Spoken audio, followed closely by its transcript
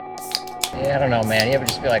Yeah, I don't know, man. You ever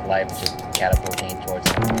just feel like life is just catapulting towards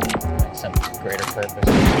some greater purpose?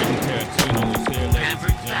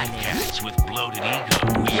 Pampered fat cats with bloated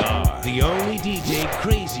ego. We are the only DJ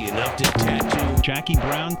crazy enough to tattoo Jackie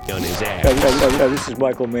Brown on his ass. This is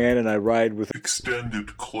Michael Mann, and I ride with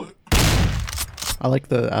Extended Clip. I like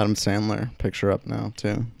the Adam Sandler picture up now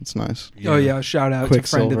too. It's nice. Yeah. Oh yeah, shout out to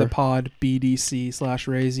friend of the Quicksilver. pod,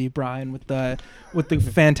 BDC/Razy Brian with the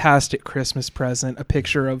fantastic Christmas present, a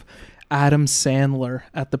picture of Adam Sandler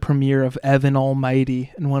at the premiere of Evan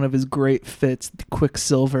Almighty in one of his great fits, the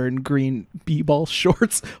Quicksilver and green b-ball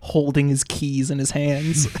shorts, holding his keys in his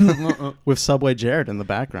hands. With Subway Jared in the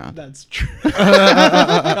background. That's true.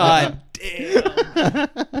 God damn.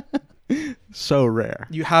 So rare.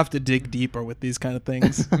 You have to dig deeper with these kind of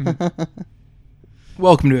things.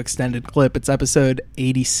 Welcome to Extended Clip. It's episode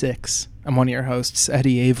 86. I'm one of your hosts,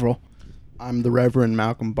 Eddie Averill. I'm the Reverend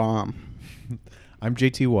Malcolm Baum. I'm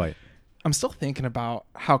JT White. I'm still thinking about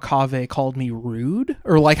how Kaveh called me rude,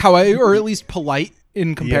 or at least polite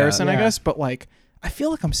in comparison, I guess. But like, I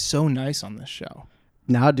feel like I'm so nice on this show.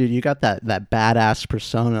 Now, dude, you got that badass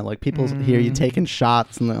persona. Like, people hear you taking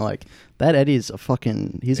shots, and they're like, "That Eddie's a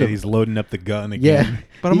fucking he's loading up the gun again." Yeah,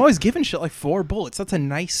 But I'm always giving shit like 4 bullets. That's a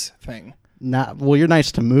nice thing. well, you're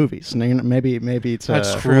nice to movies, and maybe it's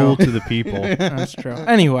That's Cruel to the people. That's true.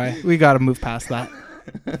 Anyway, we got to move past that.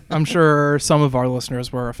 I'm sure some of our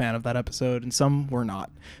listeners were a fan of that episode, and some were not.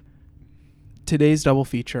 Today's double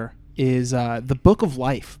feature is The Book of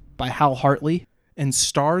Life by Hal Hartley and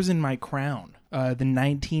Stars in My Crown, the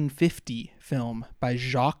 1950 film by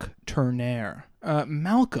Jacques Tourneur.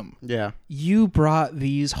 Malcolm, Yeah. you brought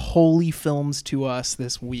these holy films to us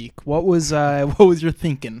this week. What was your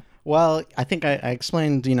thinking? Well, I think I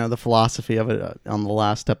explained, the philosophy of it on the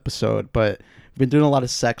last episode, but I've been doing a lot of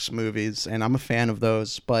sex movies, and I'm a fan of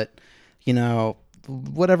those, but,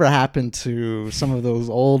 whatever happened to some of those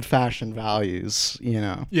old-fashioned values,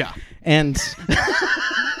 Yeah. And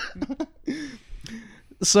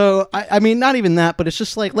so, I mean, not even that, but it's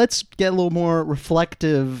just like, let's get a little more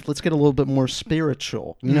reflective. Let's get a little bit more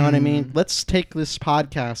spiritual. You know what I mean? Let's take this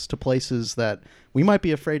podcast to places that we might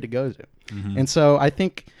be afraid to go to. Mm-hmm. And so I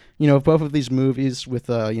think, both of these movies with,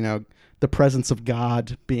 the presence of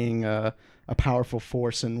God being a powerful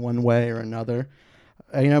force in one way or another,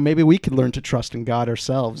 maybe we could learn to trust in God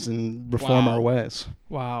ourselves and reform our ways.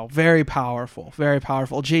 Wow, very powerful, very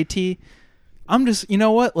powerful. JT, I'm just,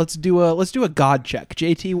 let's do a God check.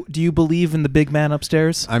 JT, do you believe in the big man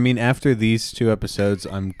upstairs? I mean, after these 2 episodes,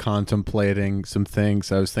 I'm contemplating some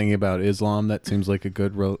things. I was thinking about Islam. That seems like a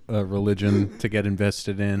good religion to get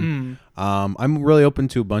invested in. I'm really open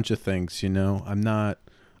to a bunch of things. I'm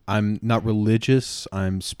not religious.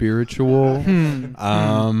 I'm spiritual.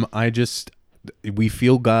 We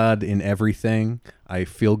feel God in everything. I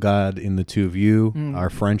feel God in the two of you, our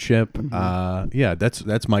friendship.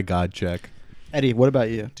 That's my God check. Eddie, what about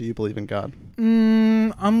you? Do you believe in God?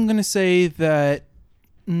 I'm going to say that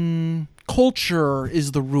culture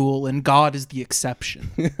is the rule and God is the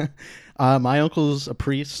exception. My uncle's a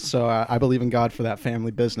priest, so I believe in God for that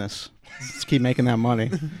family business. Let's keep making that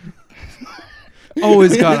money.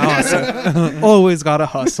 Always got to hustle. Always got to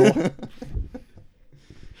hustle.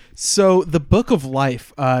 So The Book of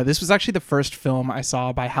Life, this was actually the first film I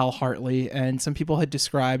saw by Hal Hartley, and some people had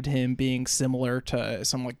described him being similar to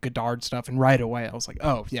some like Godard stuff, and right away I was like,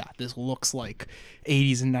 oh yeah, this looks like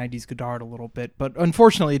 80s and 90s Godard a little bit, but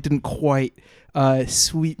unfortunately it didn't quite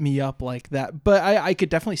sweep me up like that, but I could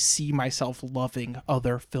definitely see myself loving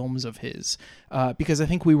other films of his, because I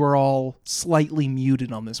think we were all slightly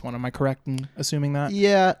muted on this one. Am I correct in assuming that?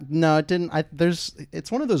 Yeah, no, it didn't.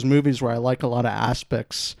 It's one of those movies where I like a lot of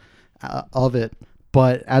aspects of it,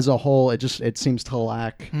 but as a whole, it seems to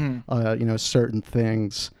lack, certain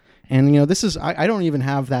things. And this is I don't even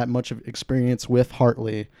have that much of experience with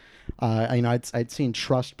Hartley. I'd seen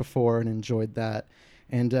Trust before and enjoyed that.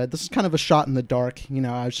 And this is kind of a shot in the dark.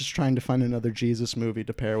 I was just trying to find another Jesus movie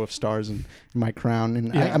to pair with Stars in My Crown,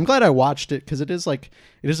 and Yeah. I'm glad I watched it because it is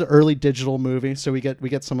an early digital movie, so we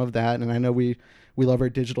get some of that. And I know we love our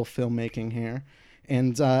digital filmmaking here.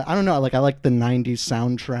 And I don't know, I like the 90s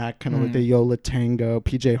soundtrack, kind of like the Yola Tango.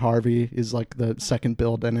 PJ Harvey is like the second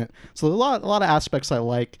build in it. So a lot of aspects I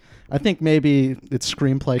like. I think maybe its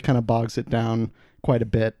screenplay kind of bogs it down quite a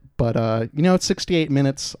bit. But, it's 68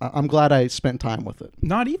 minutes. I'm glad I spent time with it.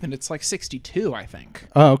 Not even. It's like 62, I think.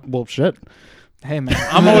 Oh, well, shit. Hey man,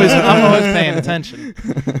 I'm always paying attention.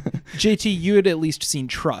 JT, you had at least seen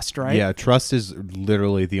Trust, right? Yeah, Trust is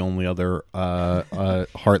literally the only other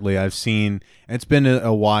Hartley I've seen. And it's been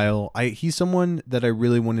a while. He's someone that I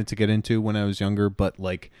really wanted to get into when I was younger, but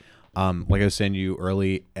like I was saying to you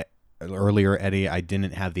earlier, Eddie, I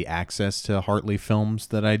didn't have the access to Hartley films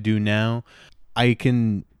that I do now. I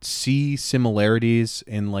can see similarities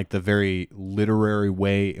in like the very literary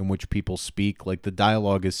way in which people speak. Like the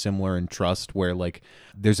dialogue is similar in Trust, where like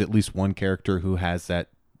there's at least one character who has that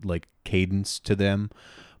like cadence to them.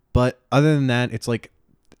 But other than that, it's like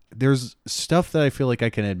there's stuff that I feel like I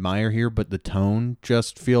can admire here, but the tone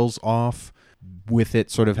just feels off, with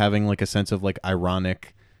it sort of having like a sense of like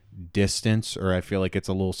ironic distance, or I feel like it's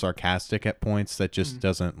a little sarcastic at points that just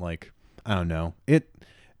doesn't like, I don't know.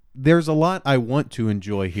 There's a lot I want to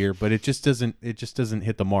enjoy here, but it just doesn't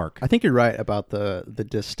hit the mark. I think you're right about the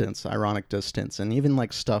distance, ironic distance, and even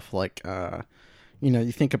like stuff like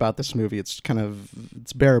you think about this movie, it's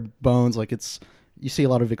bare bones, like you see a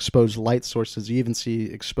lot of exposed light sources, you even see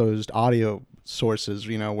exposed audio sources,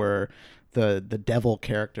 where the devil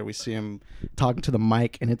character, we see him talking to the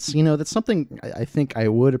mic, and it's that's something I think I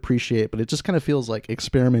would appreciate, but it just kind of feels like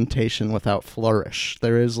experimentation without flourish.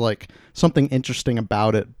 There is like something interesting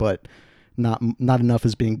about it, but not enough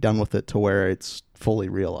is being done with it to where it's fully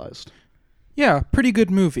realized. Yeah, pretty good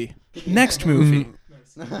movie. Next movie.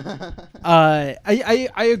 I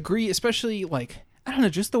agree, especially like, I don't know,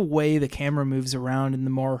 just the way the camera moves around and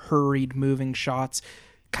the more hurried moving shots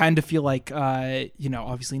kind of feel like,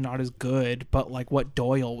 obviously not as good, but like what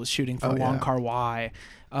Doyle was shooting for Wong Kar-wai.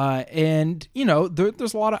 And,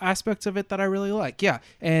 there's a lot of aspects of it that I really like. Yeah.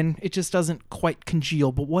 And it just doesn't quite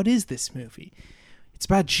congeal. But what is this movie? It's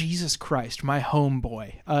about Jesus Christ, my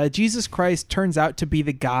homeboy. Jesus Christ turns out to be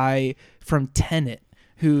the guy from Tenet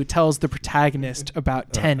who tells the protagonist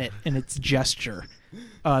about Tenet and its gesture.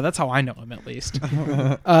 That's how I know him, at least.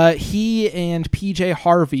 He and PJ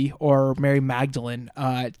Harvey, or Mary Magdalene,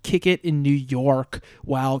 kick it in New York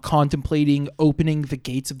while contemplating opening the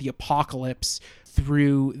gates of the apocalypse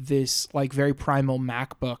through this like very primal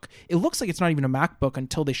MacBook. It looks like it's not even a MacBook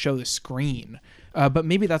until they show the screen. But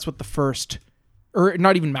maybe that's what the first... Or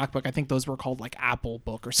not even MacBook. I think those were called like Apple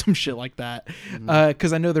Book or some shit like that.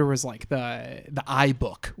 Because I know there was like the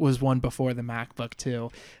iBook was one before the MacBook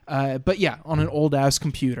too. But yeah, on an old ass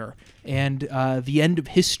computer. And the end of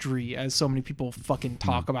history, as so many people fucking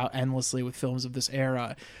talk about endlessly with films of this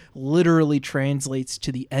era, literally translates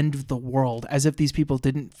to the end of the world, as if these people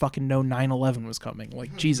didn't fucking know 9/11 was coming.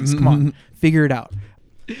 Like, Jesus, come on, figure it out.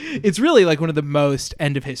 It's really like one of the most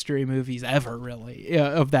end of history movies ever, really,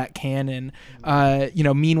 of that canon.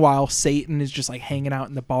 Meanwhile, Satan is just like hanging out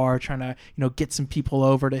in the bar trying to, get some people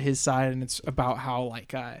over to his side. And it's about how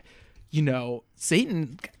like,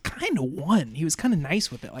 Satan kind of won. He was kind of nice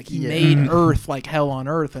with it. Like he made Earth like hell on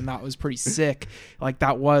earth. And that was pretty sick. Like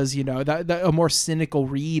that was, that a more cynical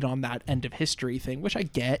read on that end of history thing, which I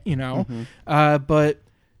get, but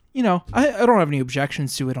I don't have any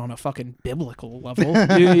objections to it on a fucking biblical level.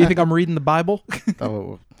 You think I'm reading the Bible?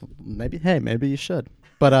 Oh, maybe. Hey, maybe you should.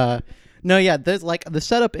 But no, yeah. There's like the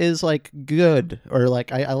setup is like good, or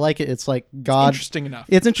like I like it. It's like God. Interesting enough.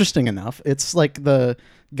 It's interesting enough. It's like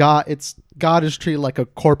God is treated like a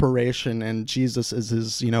corporation, and Jesus is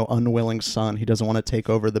his unwilling son. He doesn't want to take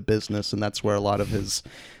over the business, and that's where a lot of his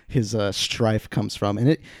strife comes from. And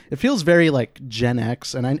it feels very like Gen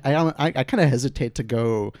X, and I kind of hesitate to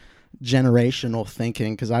go generational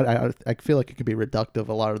thinking, because I feel like it could be reductive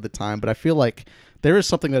a lot of the time, but I feel like there is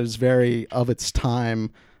something that is very of its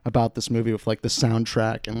time about this movie, with like the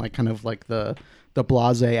soundtrack and like kind of like the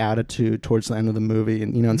blasé attitude towards the end of the movie.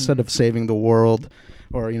 And instead of saving the world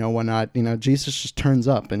or whatnot, Jesus just turns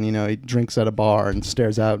up and he drinks at a bar and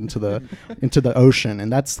stares out into the ocean,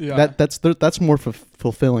 and that's more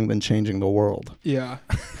fulfilling than changing the world. Yeah.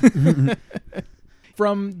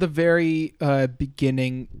 From the very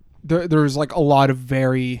beginning, there's like a lot of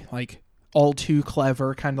very like all too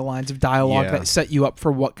clever kind of lines of dialogue that set you up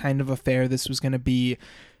for what kind of affair this was going to be.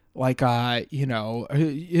 Like,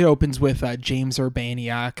 it opens with James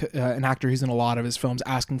Urbaniak, an actor who's in a lot of his films,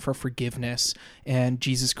 asking for forgiveness, and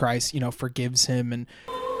Jesus Christ, forgives him. And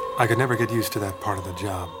I could never get used to that part of the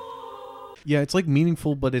job. Yeah, it's like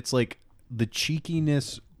meaningful, but it's like the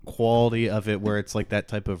cheekiness quality of it, where it's like that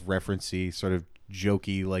type of referencey, sort of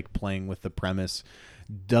jokey, like playing with the premise,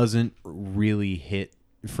 doesn't really hit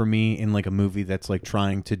for me in like a movie that's like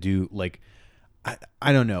trying to do like,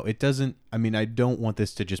 I don't know. It doesn't. I mean, I don't want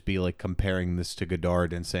this to just be like comparing this to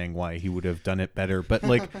Godard and saying why he would have done it better. But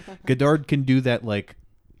like Godard can do that like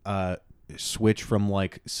switch from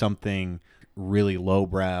like something really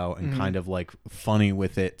lowbrow and kind of like funny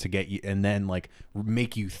with it to get you, and then like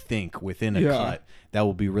make you think within a cut. That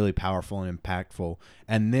will be really powerful and impactful.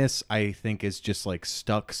 And this, I think, is just like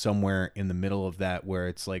stuck somewhere in the middle of that, where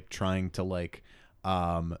it's like trying to like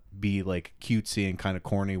be like cutesy and kind of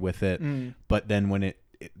corny with it, but then when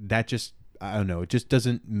that just, I don't know, it just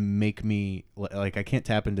doesn't make me like, I can't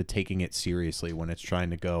tap into taking it seriously when it's trying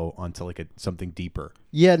to go onto like something deeper.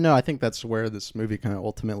 Yeah, no, I think that's where this movie kind of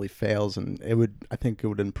ultimately fails, and I think it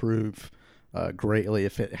would improve greatly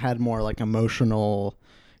if it had more like emotional.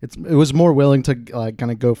 It was more willing to kind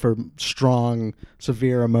of go for strong,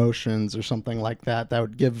 severe emotions or something like that. That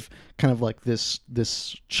would give kind of like this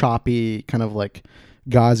choppy kind of like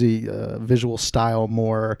gauzy visual style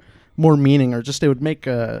more meaning, or just it would make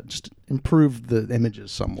just improve the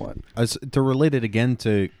images somewhat. To relate it again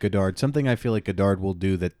to Godard, something I feel like Godard will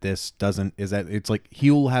do that this doesn't is that it's like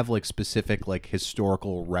he'll have like specific like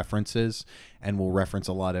historical references and will reference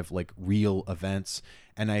a lot of like real events.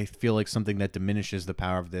 And I feel like something that diminishes the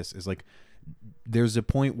power of this is like there's a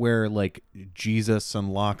point where like Jesus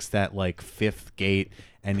unlocks that like fifth gate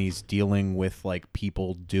and he's dealing with like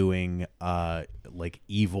people doing like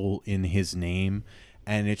evil in his name,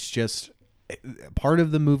 and it's just part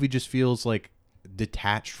of the movie just feels like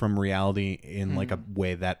detached from reality in like a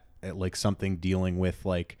way that like something dealing with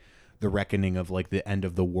like the reckoning of like the end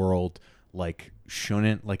of the world like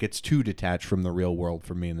shouldn't, like it's too detached from the real world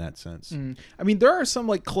for me in that sense. I mean, there are some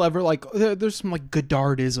like clever, like there's some like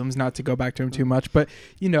Godardisms, not to go back to him too much, but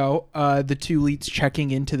you know, the two leads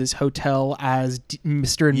checking into this hotel as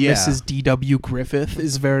Mr. and Mrs. D.W. Griffith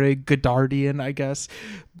is very Godardian, I guess.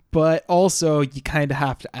 But also you kind of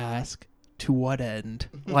have to ask, to what end?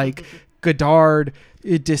 Like Godard,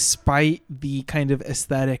 despite the kind of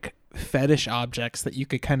aesthetic fetish objects that you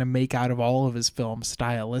could kind of make out of all of his films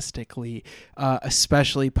stylistically,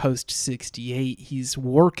 especially post 68, he's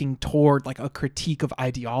working toward like a critique of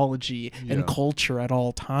ideology and culture at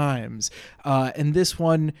all times. And this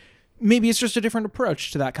one, maybe it's just a different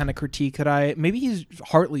approach to that kind of critique that maybe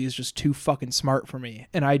Hartley is just too fucking smart for me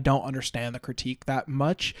and I don't understand the critique that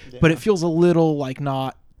much, but it feels a little like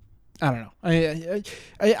not, I don't know.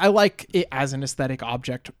 I like it as an aesthetic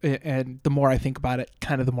object, and the more I think about it,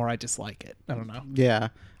 kind of the more I dislike it. I don't know. Yeah.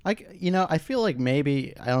 I feel like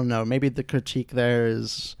maybe, I don't know, maybe the critique there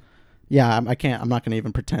is, I'm not going to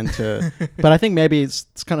even pretend to, but I think maybe it's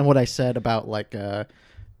kind of what I said about like,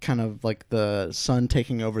 kind of like the son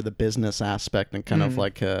taking over the business aspect and kind of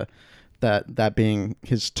like, that being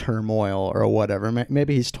his turmoil or whatever.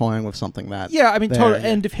 Maybe he's toying with something that. Yeah, I mean, total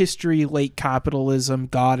end of history, late capitalism,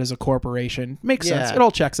 God as a corporation. Makes sense. It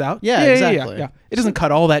all checks out. Yeah, exactly. Yeah. It doesn't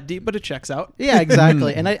cut all that deep, but it checks out. Yeah,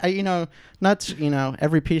 exactly. And I not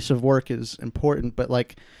every piece of work is important, but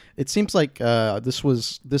like it seems like I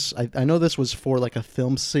know this was for like a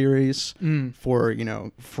film series for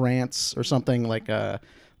France or something, like a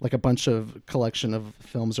bunch of collection of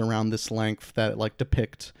films around this length that like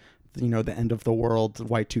depict the end of the world,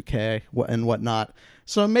 Y2K and whatnot.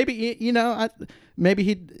 So maybe maybe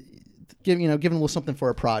he'd give him a little something for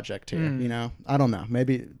a project here. I don't know.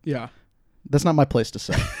 Maybe that's not my place to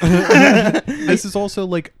say. This is also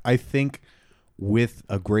like, I think with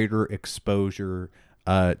a greater exposure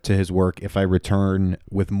to his work, if I return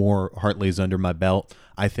with more Hartleys under my belt,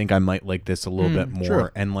 I think I might like this a little bit more. True.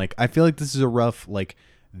 And like I feel like this is a rough, like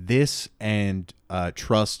this and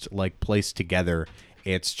Trust like placed together.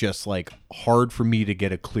 It's just like hard for me to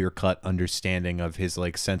get a clear-cut understanding of his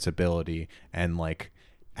like sensibility and like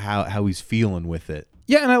how he's feeling with it.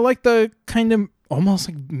 Yeah, and I like the kind of almost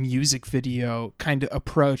like music video kind of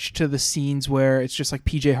approach to the scenes where it's just like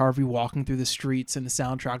PJ Harvey walking through the streets and the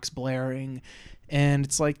soundtrack's blaring. And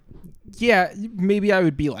it's like, yeah, maybe I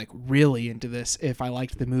would be like really into this if I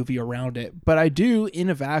liked the movie around it. But I do, in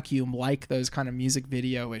a vacuum, like those kind of music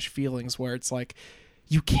video-ish feelings where it's like,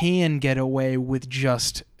 you can get away with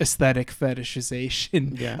just aesthetic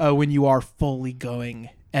fetishization when you are fully going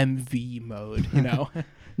MV mode,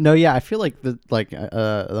 No, yeah, I feel like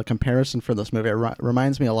the comparison for this movie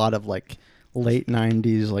reminds me a lot of like late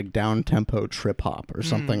 90s like down tempo trip hop or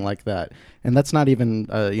something like that. And that's not even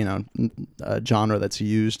a genre that's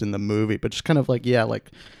used in the movie, but just kind of like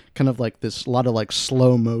kind of like this, a lot of like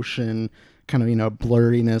slow motion kind of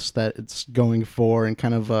blurriness that it's going for, and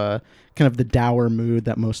kind of the dour mood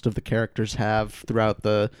that most of the characters have throughout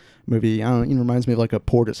the movie. I don't know, it reminds me of like a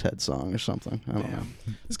Portishead song or something. I don't know.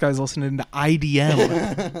 This guy's listening to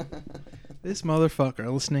IDM. This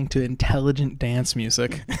motherfucker listening to intelligent dance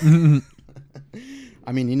music.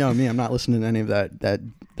 I mean, you know me, I'm not listening to any of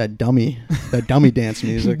that dummy dance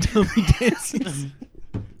music. Dummy dance.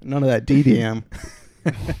 None of that DDM.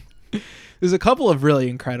 There's a couple of really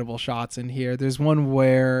incredible shots in here. There's one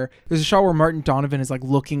where there's a shot where Martin Donovan is like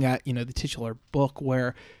looking at, the titular book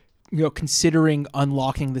where considering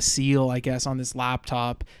unlocking the seal, I guess, on this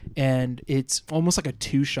laptop, and it's almost like a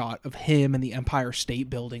 2-shot of him and the Empire State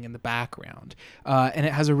Building in the background, and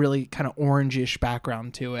it has a really kind of orangish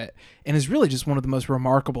background to it, and is really just one of the most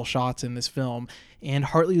remarkable shots in this film. And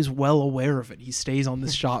Hartley is well aware of it. He stays on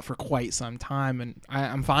this shot for quite some time, and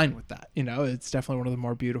I'm fine with that. It's definitely one of the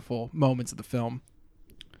more beautiful moments of the film.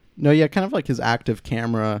 No, yeah, kind of like his active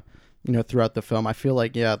camera. Throughout the film, I feel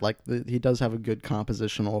like, he does have a good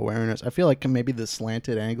compositional awareness. I feel like maybe the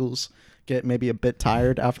slanted angles get maybe a bit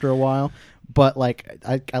tired after a while, but like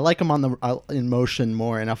I like him on in motion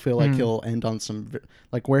more, and I feel like he'll end on some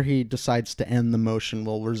like where he decides to end the motion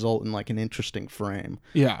will result in like an interesting frame.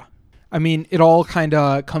 Yeah, I mean, it all kind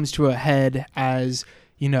of comes to a head as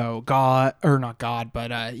God, or not God,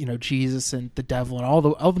 but Jesus and the devil and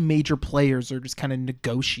all the major players are just kind of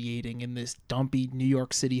negotiating in this dumpy New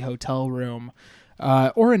York City hotel room,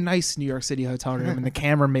 or a nice New York City hotel room, and the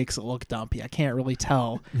camera makes it look dumpy. I can't really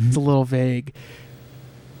tell. It's a little vague.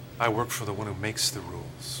 I work for the one who makes the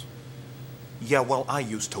rules. Yeah, well, I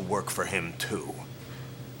used to work for him too.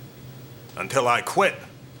 Until I quit.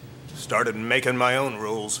 Started making my own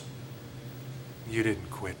rules. You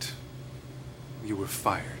didn't quit. You were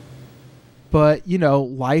fired. But,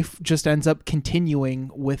 life just ends up continuing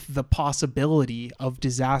with the possibility of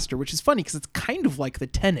disaster, which is funny because it's kind of like the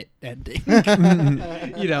Tenet ending,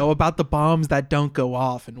 about the bombs that don't go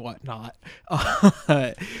off and whatnot.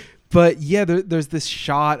 But yeah, there's this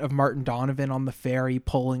shot of Martin Donovan on the ferry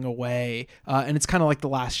pulling away, and it's kind of like the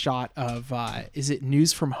last shot of, is it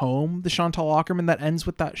News from Home, the Chantal Akerman that ends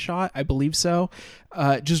with that shot? I believe so.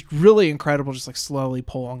 Just really incredible, just like slowly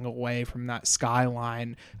pulling away from that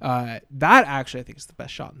skyline. That actually I think is the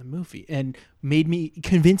best shot in the movie, and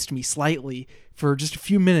convinced me slightly for just a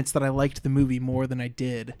few minutes that I liked the movie more than I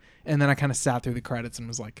did. And then I kind of sat through the credits and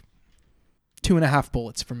was like, 2.5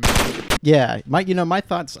 bullets from me. Yeah, my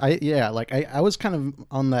thoughts. I was kind of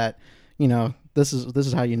on that. This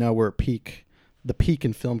is how we're at the peak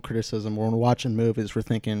in film criticism. When we're watching movies, we're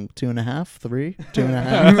thinking 2.5, 3,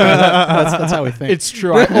 2.5. That's how we think. It's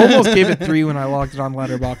true. I almost gave it 3 when I logged it on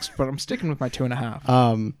Letterboxd, but I'm sticking with my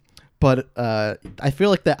 2.5. But I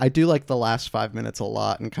feel like that I do like the last 5 minutes a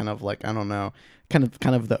lot, and kind of like, I don't know, kind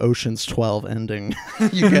of the Ocean's 12 ending.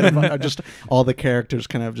 You get just all the characters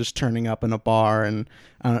kind of just turning up in a bar, and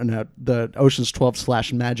I don't know, the Ocean's 12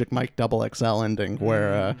 / Magic Mike XXL ending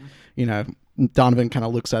where Donovan kind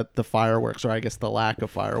of looks at the fireworks, or I guess the lack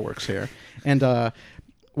of fireworks here, and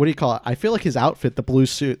what do you call it? I feel like his outfit, the blue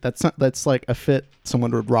suit, that's like a fit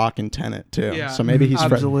someone would rock in Tenet too. Yeah, so maybe he's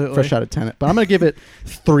fresh out of Tenet. But I'm gonna give it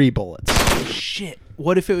 3 bullets. Shit.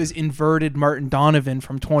 What if it was inverted Martin Donovan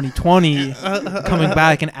from 2020 coming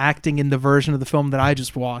back and acting in the version of the film that I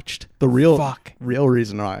just watched? The real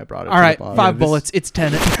reason why I brought it. All right, 5 bullets. It's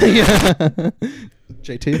Tenet.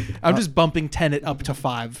 JT? I'm just bumping Tenet up to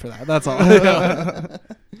 5 for that. That's all.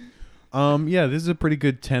 Yeah, this is a pretty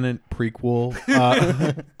good Tenet prequel.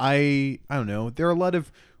 I don't know. There are a lot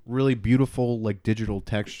of really beautiful like digital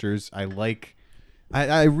textures.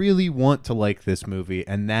 I really want to like this movie,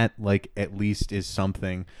 and that like at least is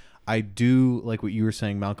something. I do like what you were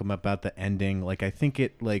saying, Malcolm, about the ending. Like I think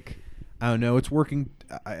it like I don't know, it's working.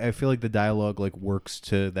 I feel like the dialogue like works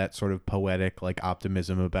to that sort of poetic like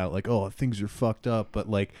optimism about like, oh, things are fucked up, but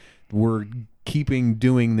like we're keeping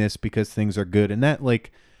doing this because things are good, and that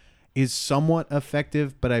like is somewhat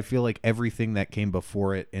effective, but I feel like everything that came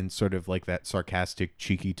before it in sort of like that sarcastic,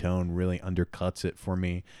 cheeky tone really undercuts it for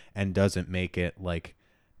me and doesn't make it like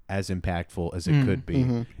as impactful as it could be.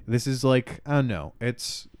 Mm-hmm. This is like, I don't know.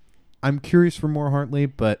 I'm curious for more Hartley,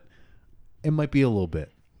 but it might be a little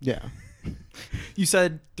bit. Yeah. You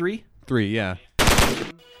said 3? 3, yeah.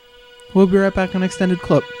 We'll be right back on Extended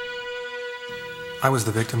Clip. I was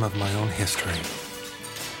the victim of my own history.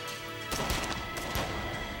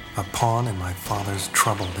 A pawn in my father's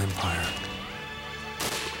troubled empire.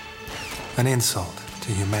 An insult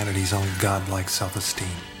to humanity's own godlike self-esteem.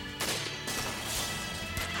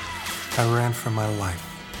 I ran for my life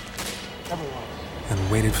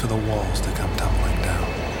and waited for the walls to come tumbling down.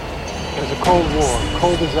 It is a cold war,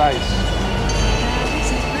 cold as ice.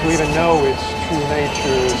 To even know its true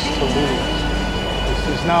nature is to lose.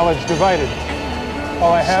 This is knowledge divided.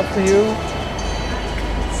 All I have for you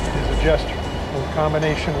is a gesture. In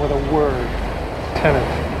combination with a word, Tenet.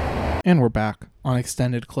 And we're back on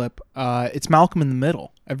Extended Clip. It's Malcolm in the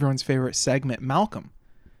Middle, everyone's favorite segment. Malcolm,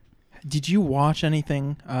 did you watch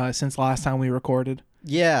anything since last time we recorded?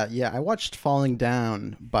 Yeah. I watched Falling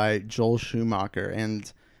Down by Joel Schumacher,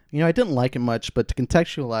 and I didn't like it much, but to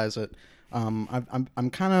contextualize it, I'm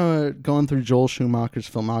kind of going through Joel Schumacher's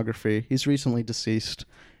filmography. He's recently deceased,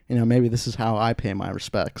 maybe this is how I pay my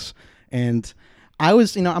respects. And I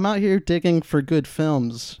was, I'm out here digging for good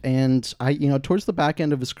films, and I, towards the back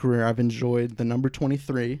end of his career, I've enjoyed The Number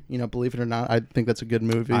 23. Believe it or not, I think that's a good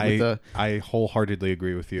movie. I wholeheartedly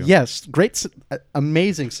agree with you. Yes,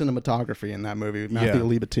 amazing cinematography in that movie. Matthew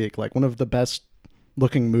Libatique, like one of the best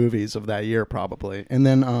looking movies of that year, probably. And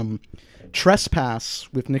then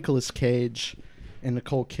Trespass with Nicolas Cage and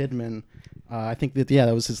Nicole Kidman. I think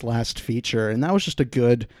that was his last feature, and that was just a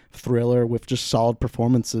good thriller with just solid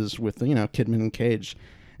performances with Kidman and Cage.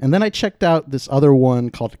 And then I checked out this other one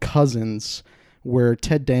called Cousins, where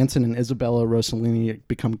Ted Danson and Isabella Rossellini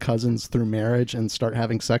become cousins through marriage and start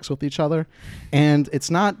having sex with each other. And that's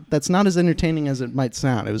not as entertaining as it might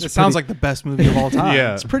sound. It sounds like the best movie of all time.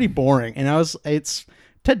 Yeah. It's pretty boring, and it's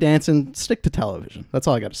Ted Danson. Stick to television. That's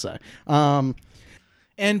all I got to say.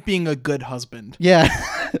 And being a good husband. Yeah,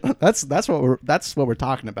 that's what we're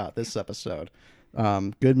talking about this episode.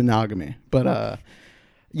 Good monogamy, but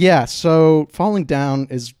so Falling Down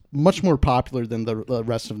is much more popular than the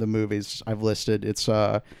rest of the movies I've listed. It's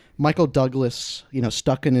Michael Douglas,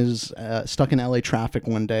 stuck in LA traffic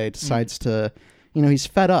one day, decides to, he's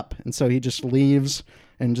fed up, and so he just leaves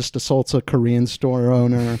and just assaults a Korean store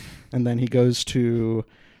owner, and then he goes to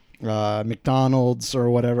McDonald's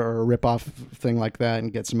or whatever, or a rip-off thing like that,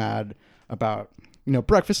 and gets mad about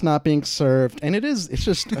breakfast not being served. And it's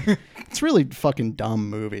just it's really fucking dumb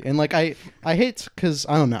movie. And like I hate, because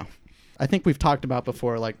I don't know, I think we've talked about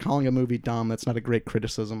before, like calling a movie dumb, that's not a great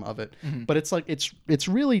criticism of it. But it's like it's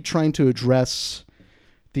really trying to address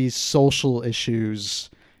these social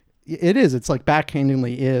issues. It's like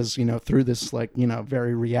backhandedly is, through this like,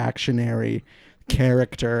 very reactionary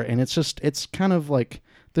character, and it's kind of like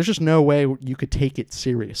there's just no way you could take it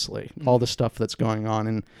seriously, all the stuff that's going on.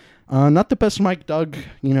 And not the best Mike Doug,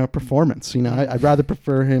 performance. I'd rather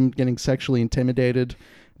prefer him getting sexually intimidated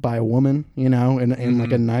by a woman, in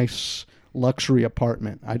like a nice luxury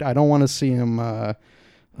apartment. I don't want to see him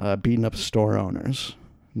beating up store owners,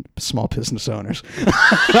 small business owners.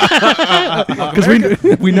 Because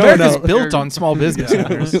we know America's built on small business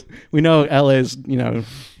owners. We know LA is,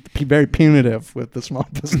 very punitive with the small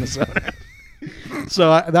business owner.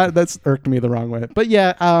 So that's irked me the wrong way. But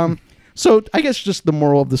yeah, so I guess just the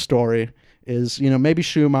moral of the story is, maybe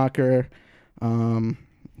Schumacher,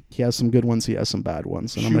 he has some good ones, he has some bad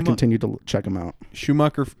ones, and I'm going to continue to check him out.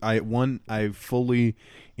 Schumacher, I fully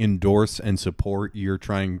endorse and support you're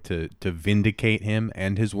trying to vindicate him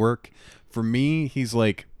and his work. For me, he's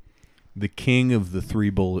like the king of the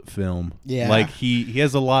 3-bullet film. Yeah. Like he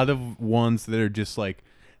has a lot of ones that are just like,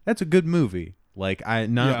 that's a good movie. Like I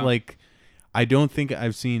don't think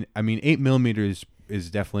I've seen, 8mm is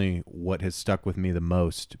definitely what has stuck with me the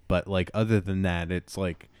most, but like other than that, it's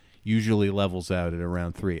like usually levels out at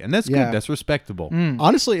around 3, and that's good. That's respectable.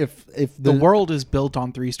 Honestly, if the world is built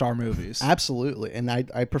on 3-star movies, absolutely, and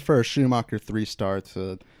I prefer Schumacher 3-star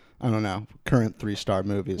to, I don't know, current 3-star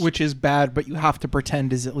movies, which is bad, but you have to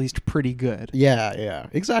pretend is at least pretty good. Yeah,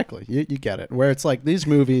 exactly. You get it. Where it's like these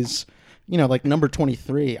movies, like Number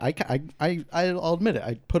 23, I'll admit it.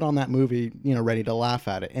 I put on that movie, ready to laugh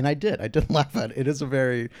at it, and I did. I did laugh at it. It is a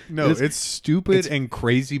very it's stupid and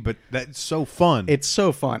crazy, but that's so fun. It's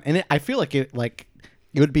so fun, and I feel like it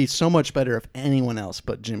would be so much better if anyone else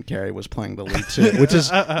but Jim Carrey was playing the lead too, which is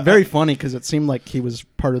very funny because it seemed like he was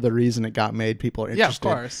part of the reason it got made. People are interested.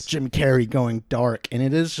 Yeah, of course. Jim Carrey going dark, and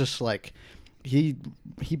it is just like he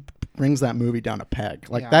brings that movie down a peg.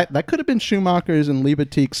 Like that could have been Schumacher's and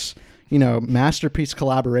Libatique's masterpiece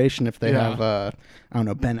collaboration if they have I don't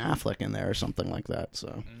know, Ben Affleck in there or something like that.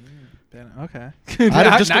 So okay.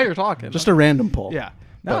 now you're talking. Just a random poll. Yeah.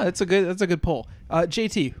 No, that's a good poll.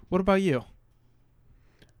 JT, what about you?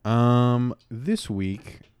 This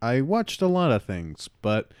week I watched a lot of things,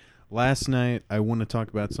 but last night I want to talk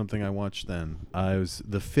about something I watched then. It was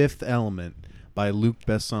The Fifth Element by Luc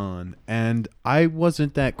Besson, and I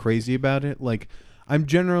wasn't that crazy about it. Like, I'm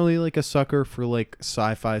generally like a sucker for like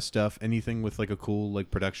sci-fi stuff, anything with like a cool like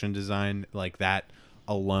production design like that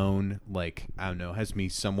alone, like, I don't know, has me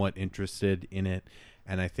somewhat interested in it,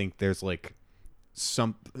 and I think there's like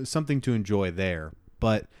something to enjoy there.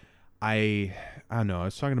 But I don't know, I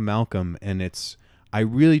was talking to Malcolm, and I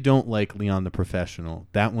really don't like Leon the Professional.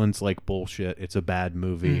 That one's like bullshit. It's a bad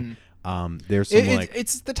movie. There's some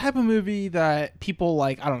it's the type of movie that people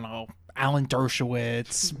like, I don't know, Alan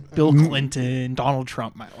Dershowitz, Bill Clinton, Donald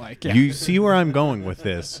Trump might like. Yeah. You see where I'm going with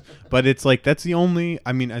this, but it's like that's the only.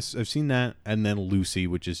 I've seen that, and then Lucy,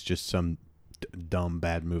 which is just some dumb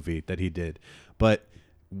bad movie that he did. But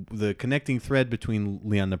the connecting thread between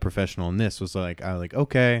Leon the Professional and this was like, I was like,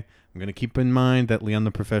 okay, I'm going to keep in mind that Leon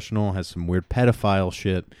the Professional has some weird pedophile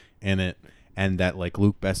shit in it, and that like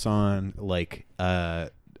Luc Besson, like I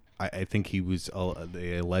think he was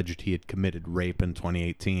they alleged he had committed rape in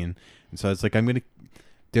 2018, and so it's like I'm gonna.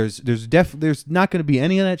 There's not going to be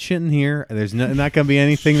any of that shit in here. There's not going to be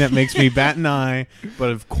anything that makes me bat an eye. But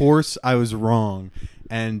of course, I was wrong.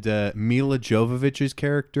 And Mila Jovovich's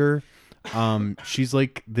character, she's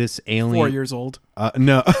like this alien. 4 years old.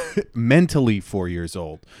 No, mentally 4 years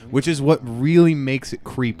old, which is what really makes it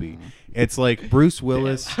creepy. It's like Bruce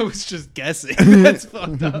Willis. Damn, I was just guessing. That's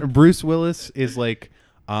fucked up. Bruce Willis is like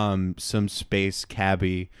some space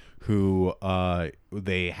cabbie who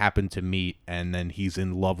they happen to meet, and then he's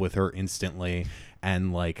in love with her instantly,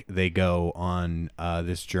 and like they go on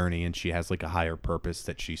this journey, and she has like a higher purpose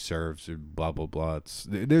that she serves, or blah blah blah.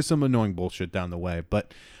 There's some annoying bullshit down the way,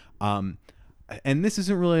 but and this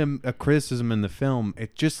isn't really a criticism in the film.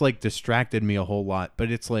 It just like distracted me a whole lot,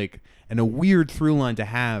 but it's like and a weird through line to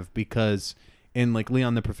have, because in like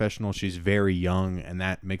Leon the Professional, she's very young, and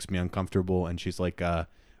that makes me uncomfortable, and she's like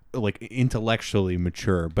intellectually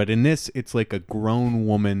mature, but in this it's like a grown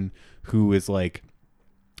woman who is like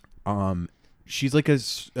she's like a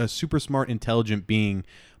super smart, intelligent being,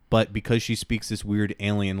 but because she speaks this weird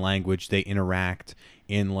alien language, they interact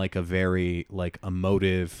in like a very like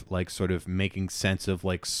emotive, like sort of making sense of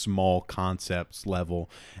like small concepts level.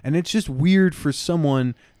 And it's just weird for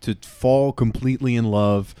someone to fall completely in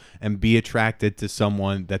love and be attracted to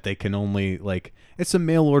someone that they can only like. It's a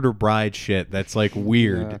mail order bride shit that's like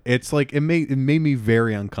weird. Yeah. It's like it made me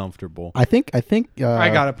very uncomfortable. I think I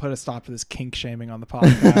gotta put a stop to this kink shaming on the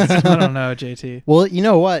podcast. I don't know, JT. Well, you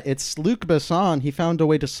know what? It's Luc Besson. He found a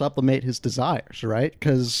way to sublimate his desires, right?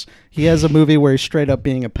 Because he has a movie where he's straight up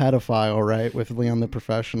being a pedophile, right, with Leon the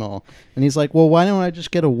Professional, and he's like, well, why don't I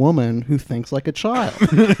just get a woman who thinks like a child,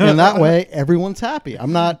 and that way everyone's happy.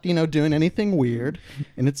 I'm not, doing anything weird,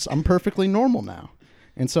 and I'm perfectly normal now.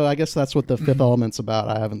 And so I guess that's what the Fifth Element's about.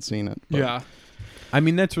 I haven't seen it. But. Yeah. I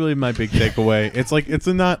mean, that's really my big takeaway. It's like it's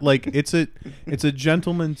a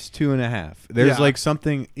gentleman's 2.5. There's like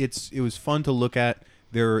something. It was fun to look at.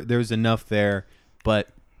 There's enough there, but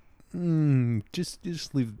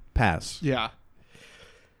just leave pass. Yeah.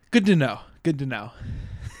 Good to know. Good to know.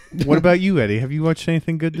 What about you, Eddie? Have you watched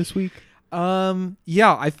anything good this week?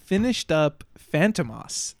 Yeah, I finished up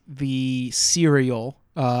Fantômas, the serial.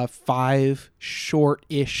 5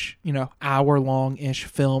 short-ish, hour-long-ish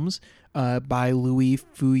films by Louis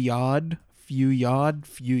Fuyade.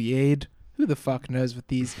 Who the fuck knows with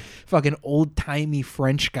these fucking old-timey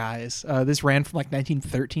French guys? This ran from like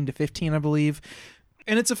 1913 to 15, I believe.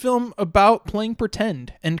 And it's a film about playing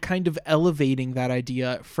pretend and kind of elevating that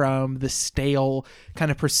idea from the stale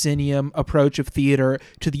kind of proscenium approach of theater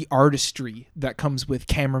to the artistry that comes with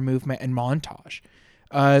camera movement and montage.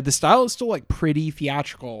 The style is still like pretty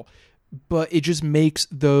theatrical, but it just makes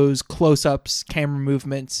those close-ups, camera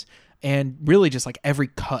movements, and really just like every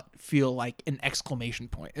cut feel like an exclamation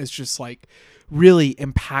point. It's just like really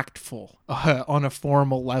impactful on a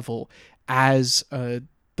formal level as the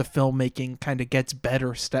filmmaking kind of gets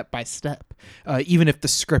better step by step, even if the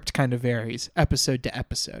script kind of varies episode to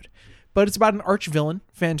episode. But it's about an arch villain,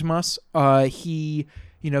 Fantômas. He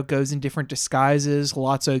goes in different disguises,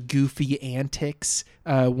 lots of goofy antics.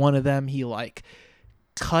 One of them, he like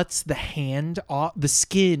cuts the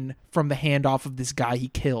skin from the hand off of this guy he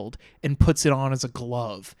killed and puts it on as a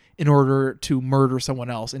glove in order to murder someone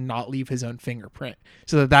else and not leave his own fingerprint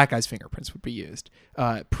so that guy's fingerprints would be used.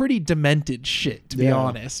 Pretty demented shit, to be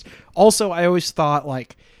honest. Also, I always thought I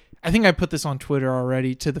think I put this on Twitter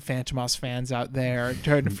already to the Fantômas fans out there,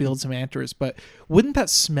 trying to field some answers, but wouldn't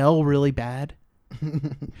that smell really bad?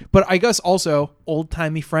 But I guess also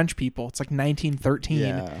old-timey French people. It's like 1913.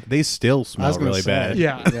 Yeah. They still smell really bad.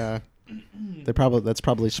 Yeah. That's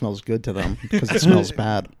probably smells good to them because it smells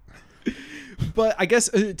bad. But I guess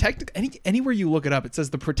anywhere you look it up, it says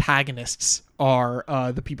the protagonists are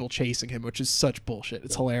the people chasing him, which is such bullshit.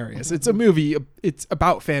 It's hilarious. It's a movie. It's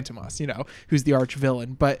about Fantômas, who's the arch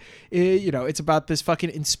villain. But, it's about this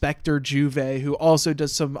fucking Inspector Juve who also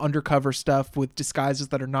does some undercover stuff with disguises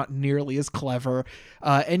that are not nearly as clever.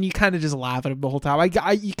 And you kind of just laugh at him the whole time.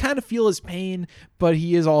 You kind of feel his pain, but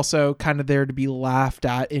he is also kind of there to be laughed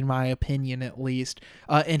at, in my opinion, at least.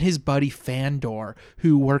 And his buddy Fandor,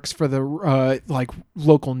 who works for the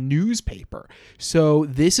local newspaper. So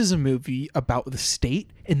this is a movie about the state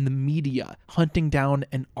and the media hunting down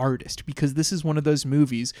an artist, because this is one of those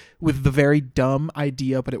movies with the very dumb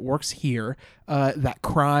idea, but it works here, that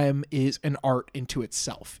crime is an art into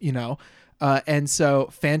itself, and so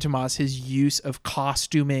Fantômas, his use of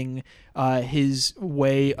costuming, his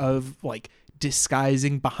way of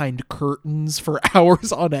disguising behind curtains for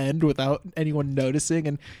hours on end without anyone noticing.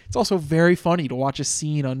 And it's also very funny to watch a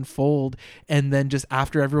scene unfold, and then just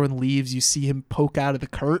after everyone leaves, you see him poke out of the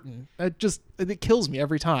curtain. It kills me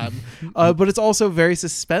every time. But it's also very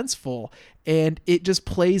suspenseful, and it just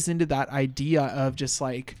plays into that idea of just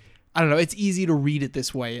like, I don't know, it's easy to read it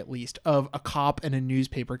this way, at least, of a cop and a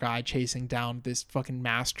newspaper guy chasing down this fucking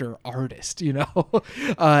master artist, you know?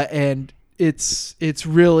 And it's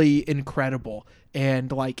really incredible. And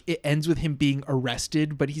like, it ends with him being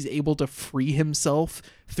arrested, but he's able to free himself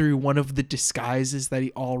through one of the disguises that he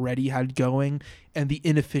already had going, and the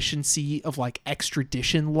inefficiency of like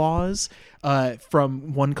extradition laws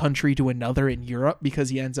from one country to another in Europe, because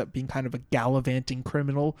he ends up being kind of a gallivanting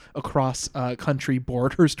criminal across country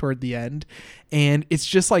borders toward the end. And it's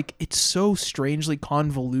just like, it's so strangely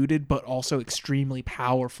convoluted, but also extremely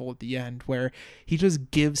powerful at the end, where he just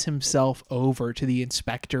gives himself over to the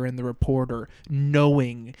inspector and the reporter,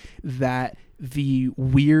 knowing that the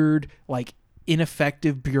weird, like,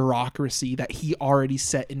 ineffective bureaucracy that he already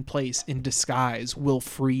set in place in disguise will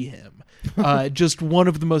free him. Just one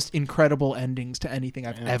of the most incredible endings to anything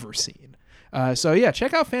I've ever seen. So yeah,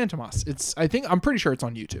 check out Fantômas. I'm pretty sure it's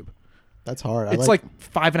on YouTube. That's hard. It's like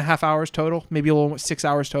 5.5 hours total, maybe a little 6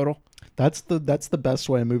 hours total. That's the best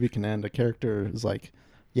way a movie can end. A character is like,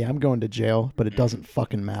 yeah, I'm going to jail, but it doesn't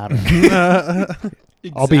fucking matter.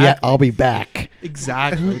 Exactly. I'll be back.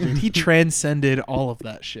 Exactly, dude. He transcended all of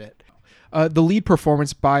that shit. The lead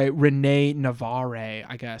performance by Rene Navarre,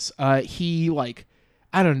 I guess. He, like,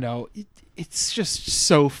 I don't know. It's just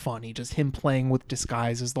so funny, just him playing with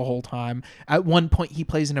disguises the whole time. At one point, he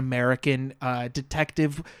plays an American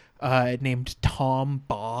detective named Tom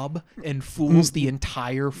Bob, and fools the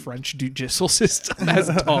entire French judicial system as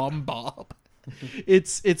Tom Bob.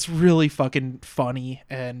 It's really fucking funny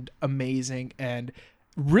and amazing, and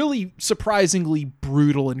really surprisingly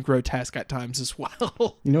brutal and grotesque at times as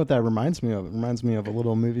well. You know what that reminds me of? It reminds me of a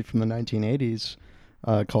little movie from the 1980s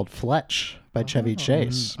called Fletch by Chevy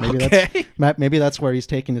Chase. Maybe that's where he's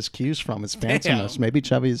taking his cues from. His Fantômas. Maybe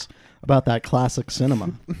Chevy's about that classic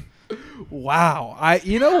cinema. Wow.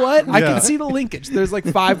 You know what? I can see the linkage. There's like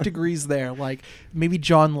 5 degrees there. Like maybe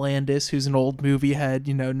John Landis, who's an old movie head,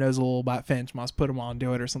 you know, knows a little about Fantômas, put him on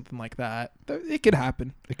to it or something like that. It could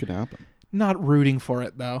happen. It could happen. Not rooting for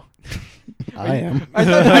it though. I am. I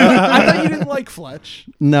thought you didn't like Fletch.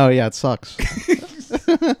 No, yeah, it sucks.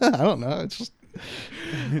 I don't know. It's just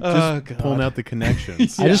pulling out the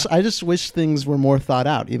connections. Yeah. I just wish things were more thought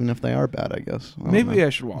out, even if they are bad, I guess. Maybe I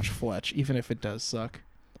should watch Fletch, even if it does suck.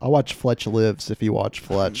 I'll watch Fletch Lives if you watch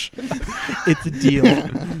Fletch. It's a deal.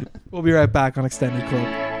 We'll be right back on Extended Clip. Will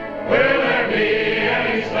there be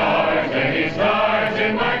any stars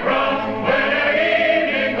in my crown? When at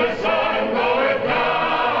evening the sun goeth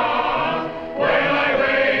down, when I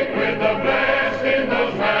wake with the blessed in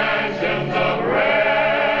those mansions of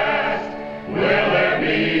rest, will there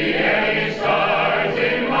be any stars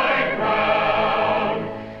in my crown?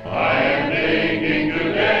 I am thinking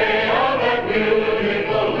today of that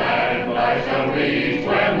beautiful land I shall reach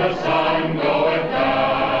when the sun goeth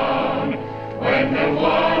down, when the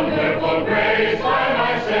wonderful grace by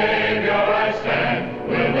my Savior I stand.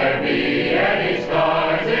 Will there be any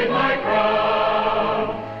stars in my crown?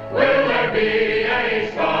 Will there be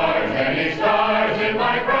any stars in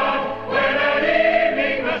my crown? When at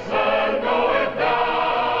evening the sun goeth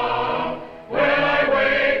down, when I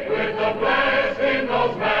wake with the blessed in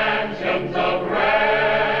those mansions of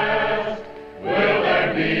rest, will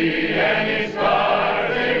there be any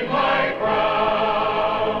stars in my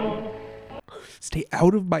crown? Stay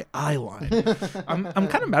out of my eye line. I'm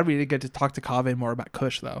kind of mad we didn't get to talk to Kaveh more about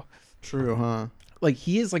Kush though. True, huh? Like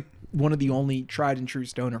he is like one of the only tried and true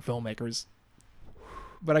stoner filmmakers.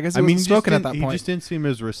 But I guess he wasn't smoking at that point. He just didn't seem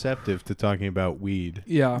as receptive to talking about weed.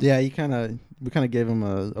 Yeah. Yeah, we kind of gave him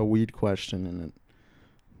a weed question, and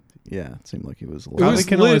it seemed like he was a little... He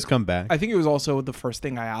can always come back. I think it was also the first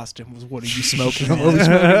thing I asked him was, what are you smoking?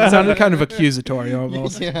 It sounded kind of accusatory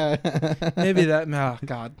almost. Yeah. Maybe that... Oh,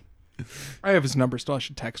 God. I have his number still. I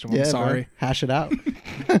should text him. I'm sorry. Bro. Hash it out.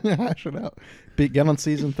 Hash it out. Get on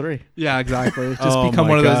season 3. Yeah, exactly. Just become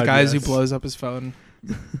one of those guys who blows up his phone.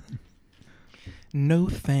 No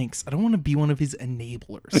thanks. I don't want to be one of his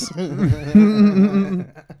enablers.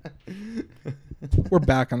 We're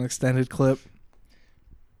back on Extended Clip.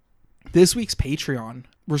 This week's Patreon.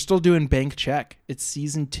 We're still doing Bank Check. It's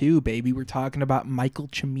season 2, baby. We're talking about Michael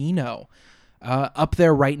Cimino. Up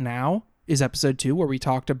there right now is episode 2, where we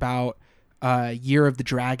talked about Year of the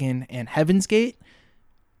Dragon and Heaven's Gate.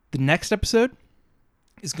 The next episode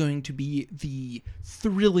is going to be the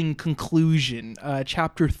thrilling conclusion,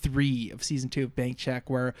 chapter 3 of season 2 of Bank Check,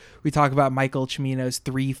 where we talk about Michael Cimino's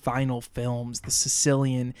 3 final films, The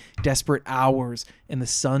Sicilian, Desperate Hours, and The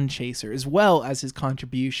Sun Chaser, as well as his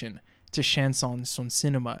contribution to Chanson son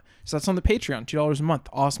Cinema. So that's on the Patreon, $2 a month.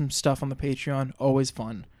 Awesome stuff on the Patreon, always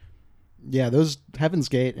fun. Yeah, those Heaven's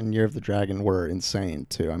Gate and Year of the Dragon were insane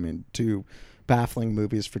too. I mean, 2 baffling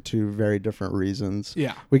movies for 2 very different reasons.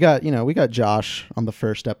 Yeah. We got Josh on the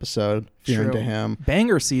first episode. If you're into him.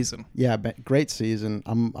 Banger season. Yeah, great season.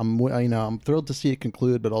 I'm thrilled to see it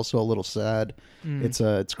conclude, but also a little sad.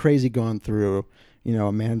 It's crazy going through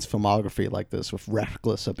a man's filmography like this with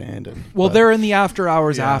reckless abandon. Well, they're in the after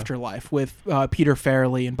hours afterlife with Peter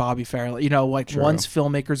Farrelly and Bobby Farrelly. True. Once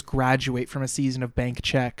filmmakers graduate from a season of Bank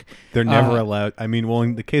Check, they're never allowed. I mean, well,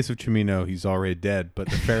 in the case of Cimino, he's already dead, but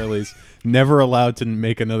the Farrellys never allowed to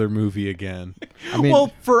make another movie again. I mean,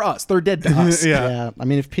 well, for us, they're dead to us. Yeah. I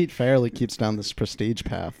mean, if Pete Farrelly keeps down this prestige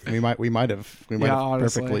path, we might have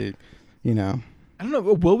perfectly, I don't know.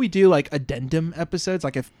 Will we do like addendum episodes?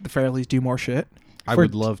 Like if the Farrellys do more shit? I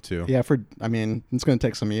would love to. Yeah, I mean, it's going to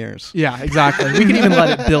take some years. Yeah, exactly. We can even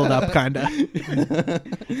let it build up, kind of.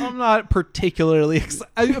 I'm not particularly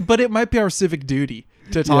excited, but it might be our civic duty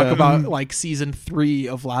to talk about like season 3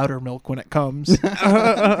 of Loudermilk when it comes.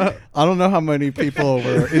 I don't know how many people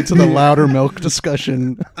were into the Loudermilk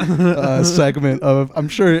discussion segment of. I'm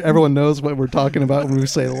sure everyone knows what we're talking about when we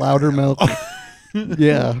say Loudermilk.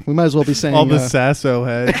 Yeah, we might as well be saying all the Sasso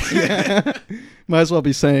heads. Yeah. Might as well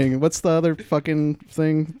be saying, what's the other fucking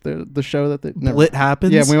thing? The show that Blit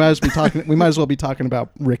happens. Yeah, we might as well be talking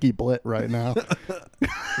about Ricky Blitt right now.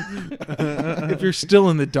 If you're still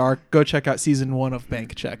in the dark, go check out season 1 of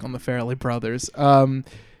Bank Check on the Farrelly Brothers.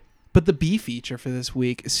 But the B feature for this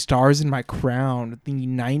week is Stars in My Crown, the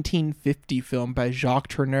 1950 film by Jacques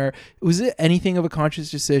Tourneur. Was it anything of a conscious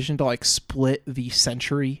decision to like split the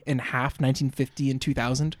century in half, 1950 and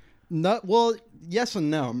 2000? Well, yes and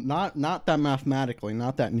no. Not that mathematically,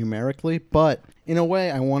 not that numerically, but in a way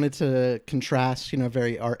I wanted to contrast,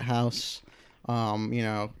 very art house,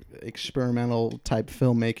 experimental type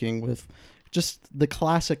filmmaking with just the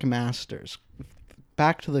classic masters.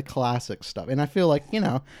 Back to the classic stuff. And I feel like,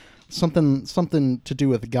 something to do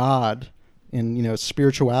with God and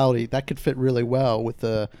spirituality that could fit really well with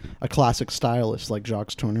a classic stylist like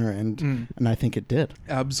Jacques Tourneur, and I think it did.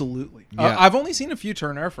 Absolutely. Yeah. I've only seen a few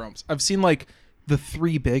Tourneur films. I've seen like the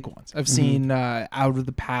 3 big ones. I've seen Out of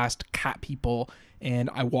the Past, Cat People, and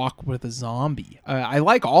I Walk with a Zombie. I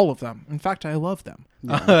like all of them. In fact, I love them.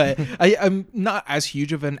 Yeah. I'm not as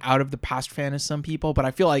huge of an Out of the Past fan as some people, but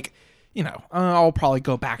I feel like I'll probably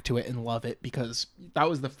go back to it and love it because that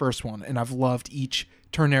was the first one, and I've loved each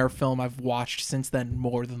Tourneur film I've watched since then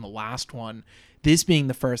more than the last one. This being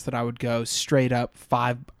the first that I would go straight up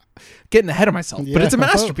 5, getting ahead of myself, but it's a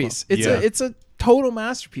masterpiece. It's a total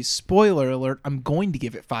masterpiece. Spoiler alert, I'm going to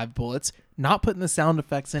give it 5 bullets. Not putting the sound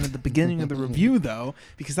effects in at the beginning of the review though,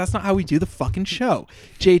 because that's not how we do the fucking show.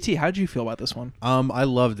 JT, how did you feel about this one? I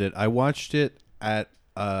loved it. I watched it at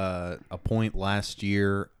a point last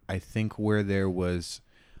year, I think, where there was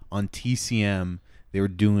on TCM, they were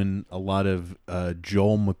doing a lot of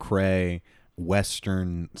Joel McCrea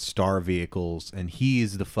Western star vehicles, and he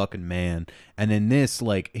is the fucking man. And in this,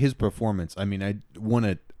 like, his performance, I mean, I want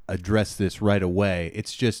to address this right away.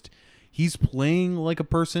 It's just, he's playing like a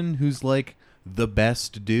person who's like the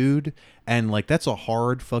best dude, and like that's a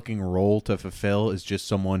hard fucking role to fulfill, is just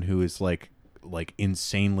someone who is like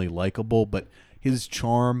insanely likable, but his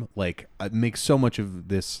charm makes so much of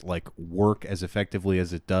this like work as effectively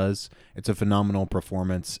as it does. It's a phenomenal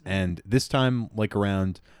performance, and this time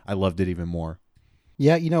around, I loved it even more.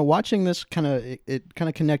 Yeah, watching this it kind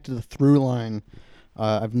of connected the through line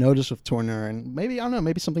I've noticed with Tourneur, and maybe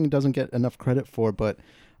something it doesn't get enough credit for, but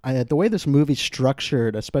the way this movie's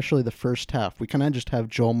structured, especially the first half, we kind of just have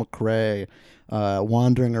Joel McCrea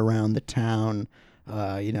wandering around the town,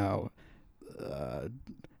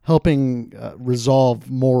 helping resolve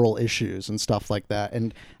moral issues and stuff like that.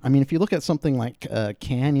 And I mean, if you look at something like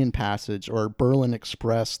Canyon Passage or Berlin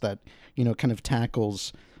Express that, kind of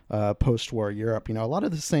tackles post-war Europe, a lot of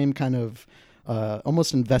the same kind of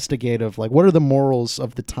almost investigative, like what are the morals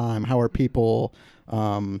of the time? How are people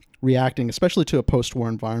reacting, especially to a post-war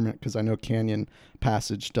environment? Because I know Canyon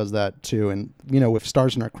Passage does that too. And, with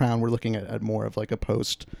Stars in Our Crown, we're looking at more of like a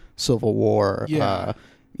post-Civil War,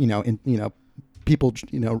 people,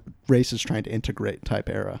 races trying to integrate type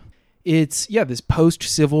era. it's this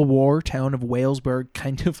post-Civil War town of Walesburg,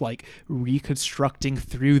 kind of like reconstructing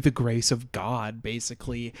through the grace of God,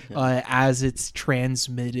 basically, as it's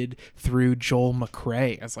transmitted through Joel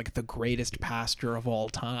McCrea as like the greatest pastor of all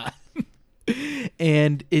time.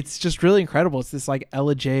 And it's just really incredible. It's this like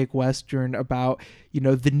elegiac Western about,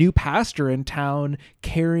 the new pastor in town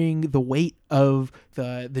carrying the weight of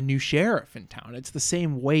the new sheriff in town. It's the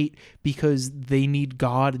same weight because they need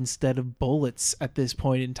God instead of bullets at this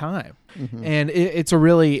point in time. Mm-hmm. And it's a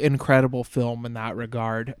really incredible film in that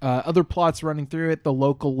regard. Other plots running through it, the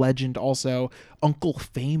local legend also, Uncle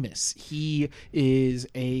Famous. He is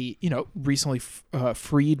a, recently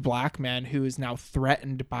freed black man who is now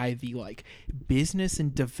threatened by the like business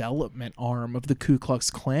and development arm of the Ku Klux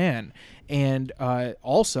Klan. And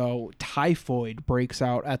also typhoid breaks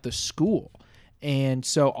out at the school. And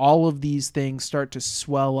so all of these things start to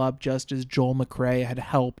swell up just as Joel McCrea had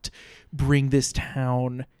helped bring this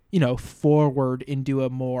town, forward into a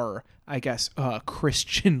more, I guess,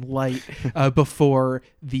 Christian light before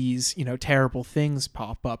these, terrible things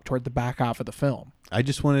pop up toward the back half of the film. I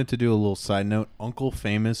just wanted to do a little side note. Uncle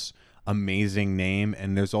Famous, amazing name.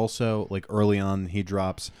 And there's also, like, early on, he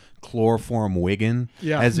drops Chloroform Wiggin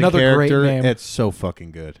as a another character. Great name. It's so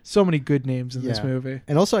fucking good. So many good names in this movie.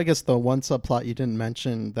 And also, I guess the one subplot you didn't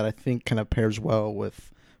mention that I think kind of pairs well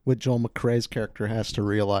with what Joel McCrea's character has to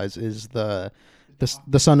realize is the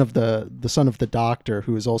son of the doctor,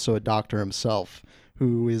 who is also a doctor himself,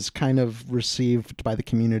 who is kind of received by the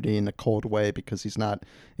community in a cold way because he's not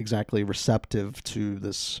exactly receptive to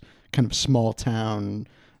this kind of small town,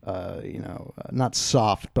 not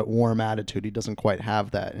soft but warm attitude. He doesn't quite have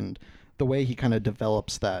that, and the way he kind of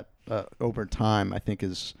develops that over time, I think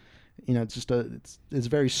is, it's just it's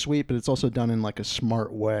very sweet, but it's also done in like a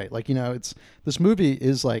smart way. Like, this movie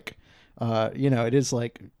is like,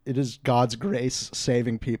 it is God's grace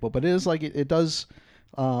saving people, but it is like it does,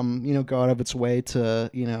 go out of its way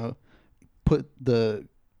to, put the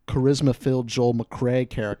charisma-filled Joel McCrea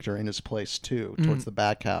character in his place too, towards the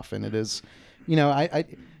back half, and it is,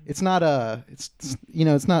 it's not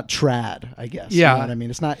it's not trad, I guess. Yeah. You know what I mean?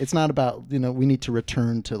 It's not about, we need to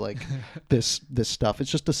return to like this stuff.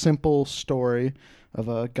 It's just a simple story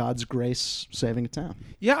of God's grace saving a town.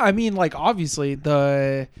 Yeah, I mean, like, obviously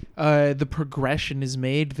the progression is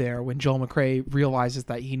made there when Joel McCrea realizes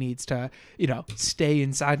that he needs to, stay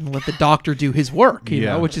inside and let the doctor do his work, you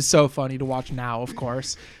know, which is so funny to watch now, of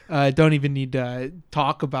course. Don't even need to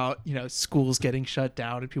talk about, schools getting shut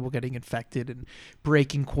down and people getting infected and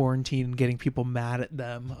breaking quarantine and getting people mad at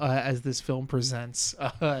them as this film presents.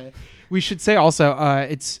 We should say also,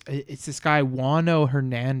 it's this guy, Juano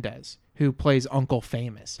Hernandez, who plays Uncle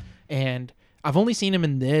Famous. And I've only seen him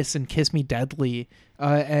in this and Kiss Me Deadly,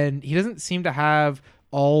 and he doesn't seem to have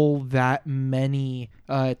all that many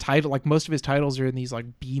titles. Like, most of his titles are in these like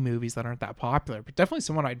B movies that aren't that popular, but definitely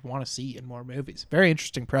someone I'd want to see in more movies. Very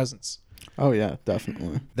interesting presence. Oh yeah,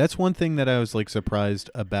 definitely. That's one thing that I was like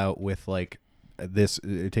surprised about with like this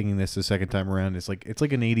taking this the second time around. Is like it's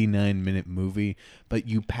like an 89-minute movie, but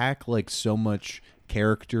you pack like so much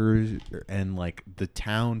characters, and like the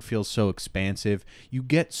town feels so expansive. You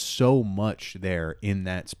get so much there in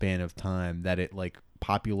that span of time that it like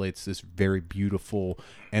populates this very beautiful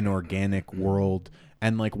and organic world.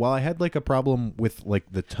 And like, while I had like a problem with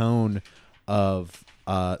like the tone of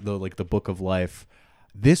the Book of Life,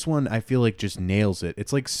 this one I feel like just nails it.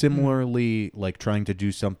 It's like similarly like trying to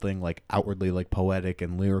do something like outwardly like poetic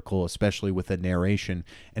and lyrical, especially with a narration,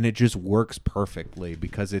 and it just works perfectly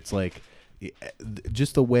because it's like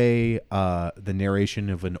just the way the narration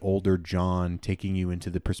of an older John taking you into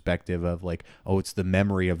the perspective of like, oh, it's the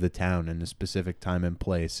memory of the town in a specific time and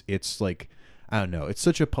place. It's like, I don't know, it's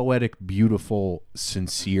such a poetic, beautiful,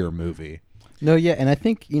 sincere movie. No, yeah, and I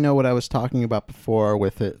think, what I was talking about before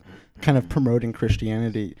with it kind of promoting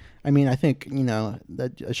Christianity. I mean, I think,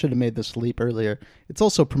 that I should have made this leap earlier. It's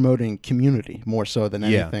also promoting community more so than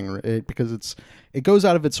anything, right? Because it goes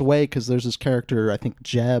out of its way, because there's this character, I think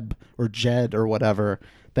Jed or whatever,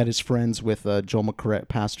 that is friends with Joel McCrea,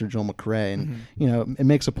 Pastor Joel McCrea, and it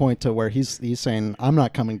makes a point to where he's saying, I'm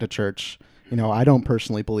not coming to church, I don't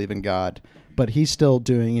personally believe in God, but he's still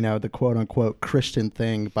doing, the quote unquote Christian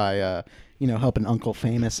thing by helping Uncle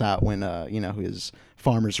Famous out when his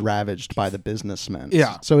farmer's ravaged by the businessmen.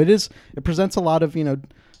 Yeah. So it presents a lot of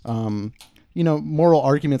moral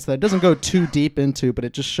arguments that it doesn't go too deep into, but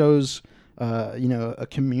it just shows a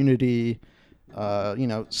community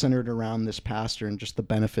centered around this pastor and just the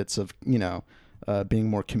benefits of being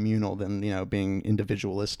more communal than being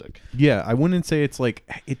individualistic. Yeah, I wouldn't say it's like,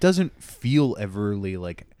 it doesn't feel overly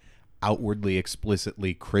like outwardly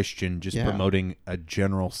explicitly Christian, just promoting a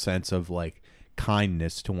general sense of like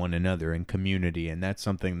kindness to one another and community, and that's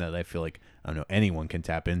something that I feel like, I don't know, anyone can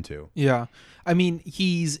tap into. Yeah. I mean,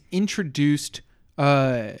 he's introduced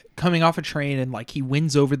coming off a train, and like he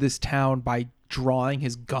wins over this town by drawing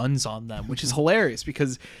his guns on them, which is hilarious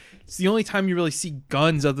because it's the only time you really see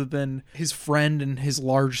guns other than his friend and his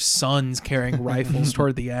large sons carrying rifles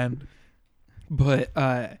toward the end. But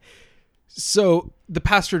so the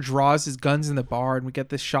pastor draws his guns in the bar, and we get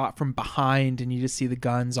this shot from behind, and you just see the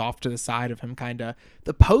guns off to the side of him, kind of.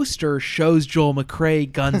 The poster shows Joel McCrea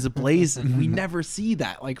guns ablazing. We never see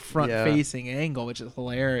that like front-facing angle, which is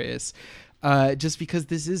hilarious. Just because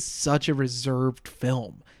this is such a reserved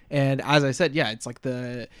film, and as I said, it's like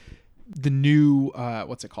the new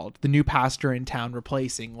what's it called? The new pastor in town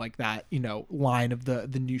replacing like that, line of the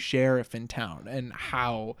new sheriff in town, and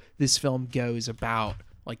how this film goes about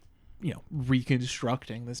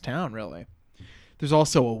reconstructing this town, really. There's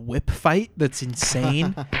also a whip fight that's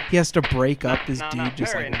insane. He has to break up this dude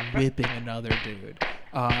just like whipping another dude,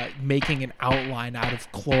 making an outline out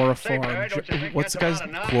of chloroform. What's the guy's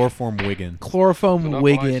name? Chloroform Wiggin. Chloroform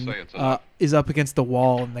Wiggin is up against the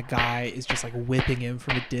wall, and the guy is just like whipping him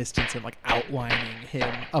from a distance and like outlining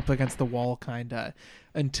him up against the wall, kinda,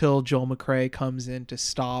 until Joel McCrea comes in to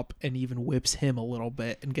stop and even whips him a little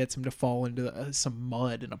bit and gets him to fall into some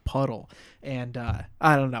mud in a puddle. And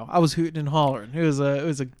I don't know, I was hooting and hollering. It was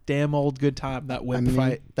a damn old good time, that whip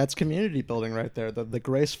fight. That's community building right there. The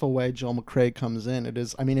graceful way Joel McCrea comes in. It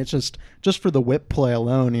is. I mean, it's just for the whip play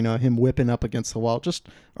alone. Him whipping up against the wall, just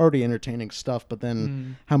already entertaining stuff. But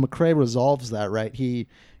then how McCrea resolves that, right? He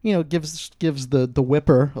gives the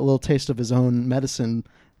whipper a little taste of his own medicine.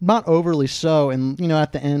 Not overly so, and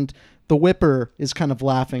at the end, the whipper is kind of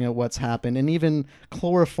laughing at what's happened, and even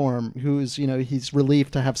Chloroform, who's he's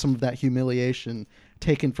relieved to have some of that humiliation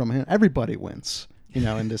taken from him. Everybody wins,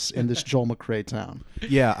 in this Joel McCrea town.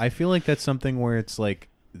 Yeah, I feel like that's something where it's like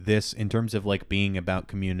this in terms of like being about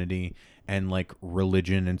community and like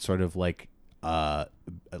religion and sort of like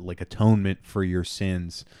atonement for your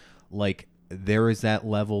sins. Like there is that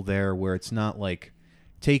level there where it's not like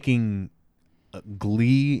taking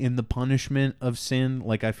glee in the punishment of sin,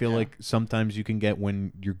 like I feel like sometimes you can get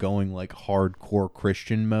when you're going like hardcore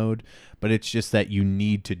Christian mode, but it's just that you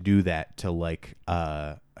need to do that to like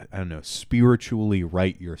I don't know, spiritually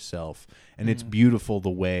right yourself. And it's beautiful the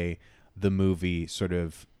way the movie sort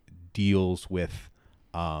of deals with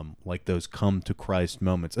like those come to Christ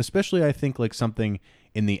moments, especially I think like something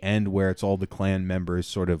in the end where it's all the clan members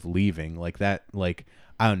sort of leaving, like that, like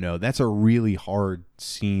I don't know, that's a really hard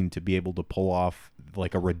scene to be able to pull off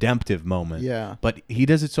like a redemptive moment. Yeah. But he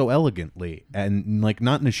does it so elegantly and like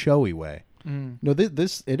not in a showy way. No,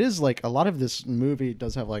 this it is like a lot of this movie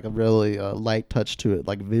does have like a really light touch to it,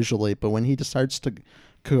 like visually. But when he decides to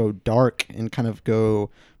go dark and kind of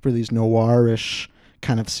go for these noirish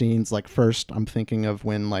kind of scenes, like first I'm thinking of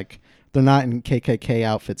when like they're not in KKK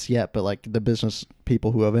outfits yet, but like the business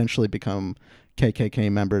people who eventually become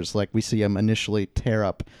KKK members, like we see him initially tear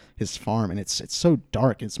up his farm, and it's so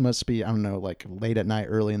dark. It must be, I don't know, like late at night,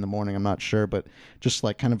 early in the morning, I'm not sure, but just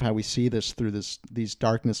like kind of how we see this through these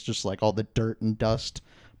darkness, just like all the dirt and dust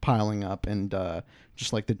piling up, and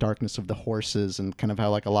just like the darkness of the horses, and kind of how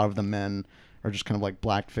like a lot of the men are just kind of like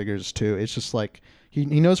black figures too. It's just like he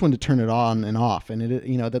knows when to turn it on and off, and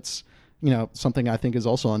it that's something I think is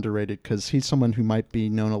also underrated, because he's someone who might be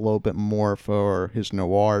known a little bit more for his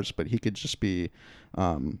noirs, but he could just be,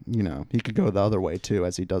 he could go the other way too,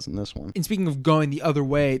 as he does in this one. And speaking of going the other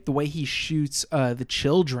way, the way he shoots the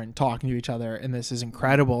children talking to each other in this is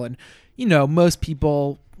incredible. And, most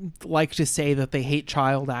people like to say that they hate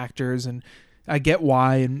child actors, and I get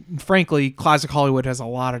why. And frankly, classic Hollywood has a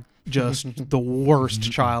lot of just the worst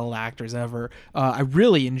child actors ever. I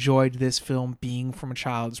really enjoyed this film being from a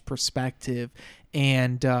child's perspective,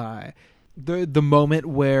 and the moment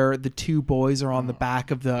where the two boys are on the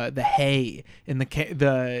back of the hay, and the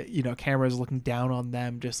camera is looking down on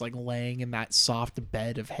them, just like laying in that soft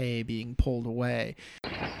bed of hay being pulled away.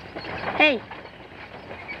 Hey,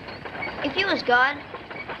 if you was God,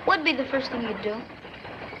 what'd be the first thing you'd do?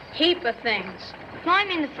 Heap of things. No, I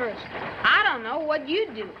mean the first. I don't know what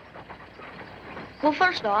you'd do. Well,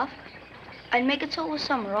 first off, I'd make it so it was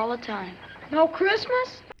summer all the time. No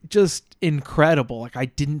Christmas? Just incredible. Like, I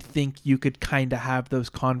didn't think you could kind of have those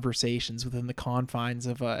conversations within the confines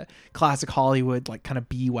of a classic Hollywood, like kind of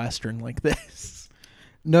B-Western like this.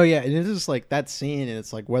 No, yeah, and it is like that scene, and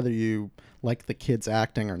it's like whether you like the kids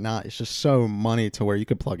acting or not, it's just so money to where you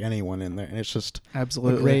could plug anyone in there, and it's just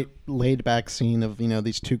absolutely a great laid-back scene of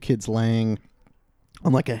these two kids laying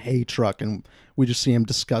on like a hay truck, and we just see him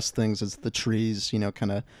discuss things as the trees,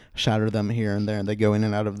 kind of shatter them here and there, and they go in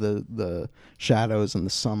and out of the shadows and the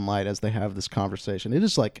sunlight as they have this conversation. It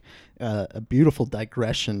is like a beautiful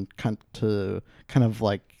digression kind of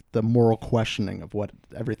like the moral questioning of what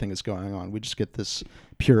everything is going on. We just get this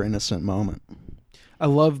pure innocent moment. I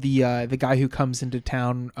love the guy who comes into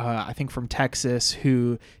town, I think from Texas,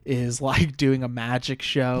 who is like doing a magic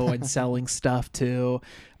show and selling stuff too,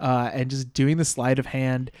 and just doing the sleight of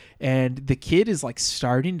hand. And the kid is like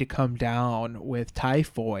starting to come down with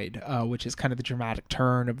typhoid, which is kind of the dramatic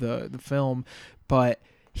turn of the film. But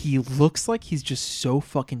he looks like he's just so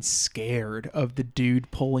fucking scared of the dude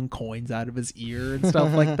pulling coins out of his ear and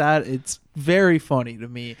stuff like that. It's very funny to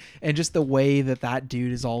me. And just the way that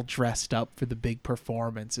dude is all dressed up for the big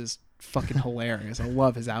performance is fucking hilarious. I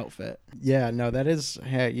love his outfit. Yeah, no, that is,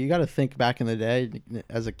 hey, you got to think back in the day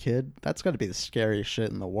as a kid, that's got to be the scariest shit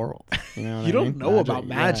in the world. You know what you I don't mean? know about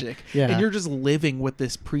magic. Yeah. And you're just living with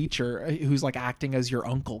this preacher who's like acting as your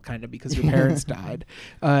uncle kind of because your parents died.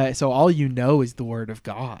 So all you know is the word of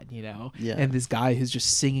God, Yeah. And this guy who's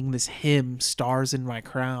just singing this hymn, Stars in My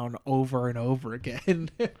Crown, over and over again.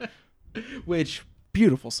 Which...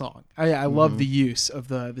 beautiful song. I love the use of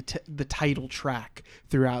the title track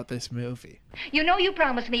throughout this movie. You know, you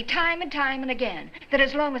promised me time and time and again that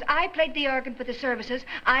as long as I played the organ for the services,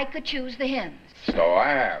 I could choose the hymns. So I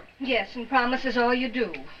have. Yes, and promise is all you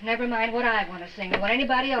do. Never mind what I want to sing or what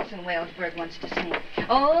anybody else in Wellsburg wants to sing.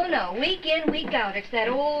 Oh, no, week in, week out, it's that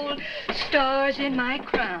old Stars in My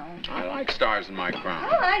Crown. I like Stars in My Crown.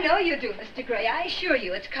 Oh, I know you do, Mr. Gray. I assure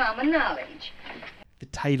you it's common knowledge. The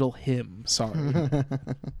title hymn, sorry.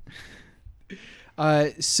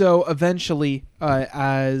 So eventually,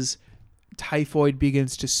 as typhoid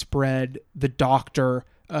begins to spread, the doctor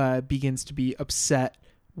begins to be upset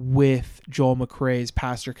with Joel McRae's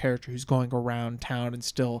pastor character, who's going around town and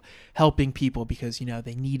still helping people because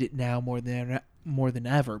they need it now more than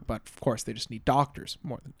ever. But of course, they just need doctors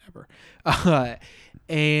more than ever.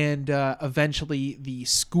 And eventually, the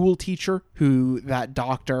school teacher who that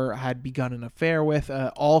doctor had begun an affair with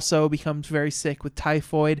also becomes very sick with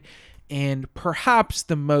typhoid. And perhaps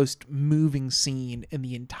the most moving scene in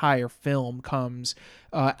the entire film comes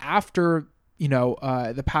after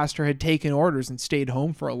the pastor had taken orders and stayed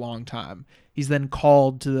home for a long time. He's then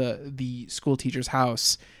called to the school teacher's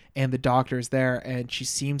house, and the doctor's there, and she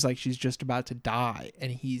seems like she's just about to die,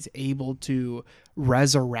 and he's able to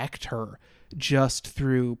resurrect her just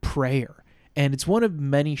through prayer. And it's one of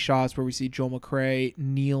many shots where we see Joel McRae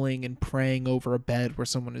kneeling and praying over a bed where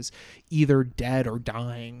someone is either dead or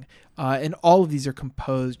dying. And all of these are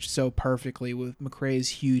composed so perfectly, with McRae's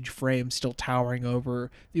huge frame still towering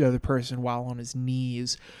over the other person while on his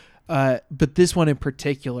knees. But this one in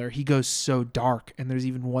particular, he goes so dark, and there's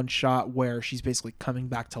even one shot where she's basically coming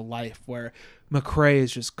back to life, where McRae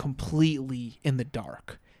is just completely in the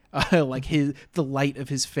dark. Like the light of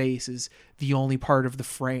his face is the only part of the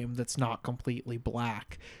frame that's not completely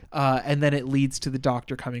black. And then it leads to the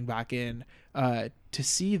doctor coming back in to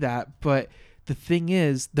see that. But the thing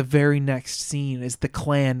is, the very next scene is the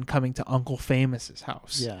Klan coming to Uncle Famous's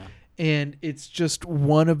house. Yeah. And it's just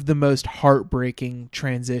one of the most heartbreaking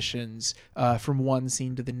transitions from one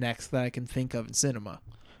scene to the next that I can think of in cinema.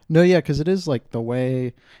 No, yeah, because it is like the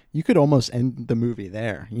way you could almost end the movie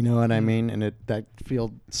there. You know what I mean? And that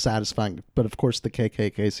feels satisfying. But of course, the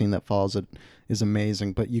KKK scene that follows it is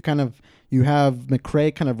amazing. But you have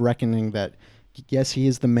McRae kind of reckoning that, yes, he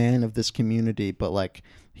is the man of this community, but like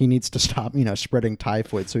he needs to stop, spreading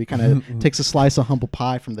typhoid. So he kind of takes a slice of humble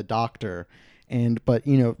pie from the doctor. But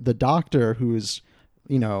the doctor who's,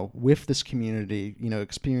 with this community,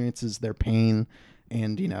 experiences their pain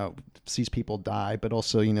and, sees people die, but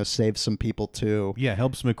also, saves some people too. Yeah,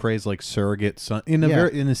 helps McRae's like surrogate son in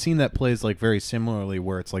a scene that plays like very similarly,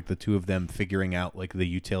 where it's like the two of them figuring out like the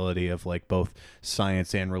utility of like both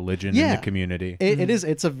science and religion in the community.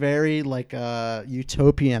 It's a very like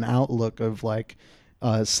utopian outlook of like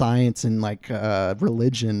science and like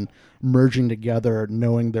religion merging together,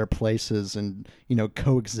 knowing their places and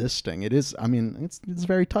coexisting. It is, it's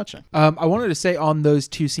very touching. I wanted to say on those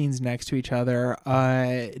two scenes next to each other,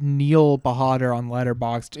 Neil Bahadur on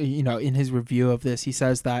Letterboxd, in his review of this, he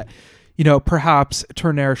says that perhaps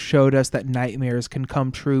Turner showed us that nightmares can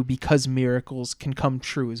come true because miracles can come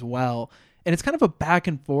true as well. And it's kind of a back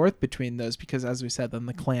and forth between those, because as we said, then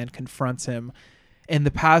the Klan confronts him and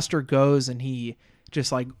the pastor goes and he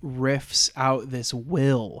just like riffs out this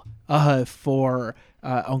will for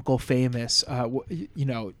Uncle Famous,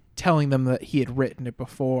 telling them that he had written it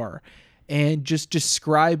before, and just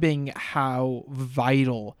describing how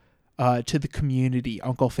vital to the community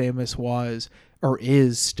Uncle Famous was or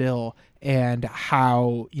is still, and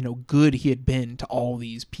how, you know, good he had been to all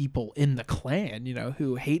these people in the Klan, you know,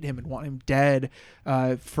 who hate him and want him dead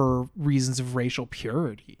for reasons of racial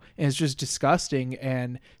purity. And it's just disgusting.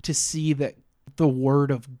 And to see that the word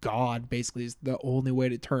of God basically is the only way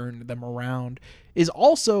to turn them around is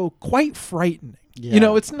also quite frightening. Yeah. You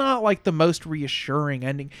know, it's not like the most reassuring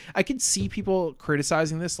ending. I could see people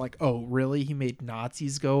criticizing this like, oh, really? He made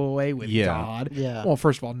Nazis go away with God? Yeah. Well,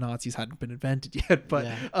 first of all, Nazis hadn't been invented yet, but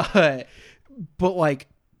like,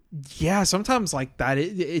 yeah, sometimes like that,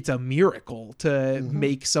 it's a miracle to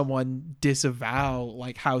make someone disavow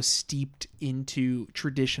like how steeped into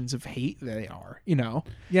traditions of hate they are, you know?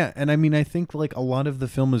 Yeah, and I mean, I think like a lot of the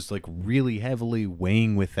film is like really heavily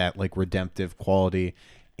weighing with that like redemptive quality.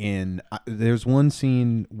 There's one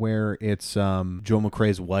scene where it's Joe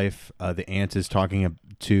McCrae's wife, the aunt, is talking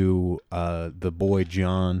to the boy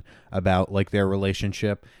John about like their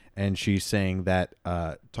relationship, and she's saying that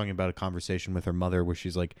talking about a conversation with her mother where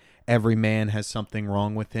she's like, every man has something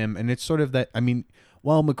wrong with him. And it's sort of that, I mean,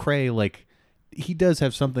 while McCrae, like, he does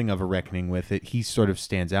have something of a reckoning with it, he sort of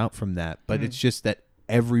stands out from that, but it's just that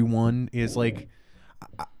everyone is like,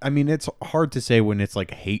 I mean, it's hard to say when it's like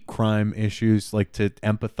hate crime issues, like to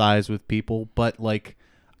empathize with people, but like,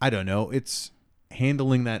 I don't know, it's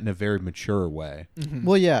handling that in a very mature way.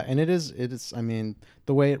 Well, yeah, and it is, I mean,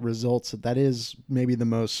 the way it results, that is maybe the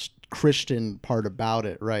most Christian part about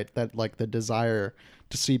it, right? That like the desire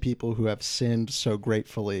to see people who have sinned so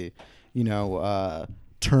gratefully, you know,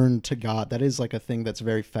 turn to God. That is like a thing that's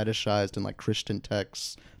very fetishized in like Christian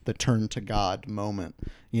texts, the turn to God moment,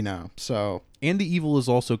 you know. So, and the evil is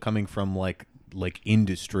also coming from like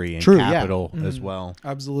industry and True, capital as well.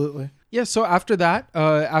 Absolutely. Yeah, so after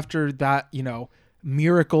that, you know,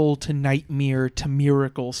 miracle to nightmare to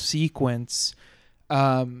miracle sequence,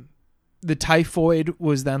 the typhoid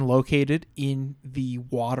was then located in the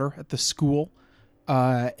water at the school,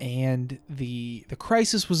 and the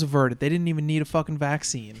crisis was averted. They didn't even need a fucking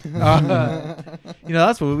vaccine. You know,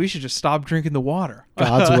 that's what we should just stop drinking the water.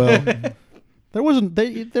 God's will. There wasn't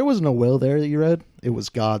a will there that you read. It was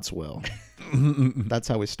God's will. That's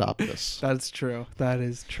how we stop this. That's true. That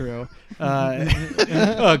is true.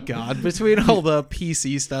 Oh God! Between all the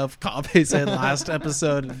PC stuff Kabe said last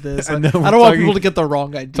episode of this, I don't want people to get the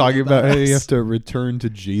wrong idea. Talking about how you have to return to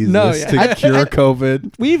Jesus to cure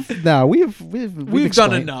COVID. We've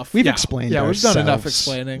done enough. We've explained. Yeah, ourselves. we've done enough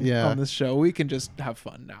explaining on this show. We can just have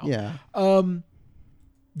fun now. Yeah.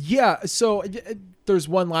 Yeah. So there's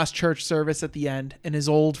one last church service at the end, and his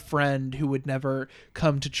old friend who would never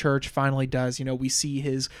come to church finally does. You know, we see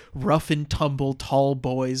his rough and tumble tall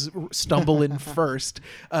boys stumble in first,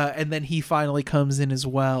 and then he finally comes in as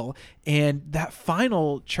well. And that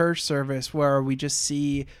final church service where we just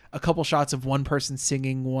see a couple shots of one person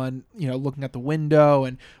singing, one, you know, looking at the window,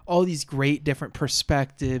 and all these great different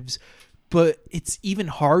perspectives. But it's even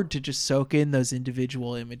hard to just soak in those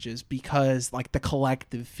individual images because like the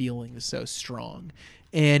collective feeling is so strong.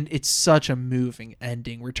 And it's such a moving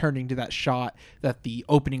ending, returning to that shot that the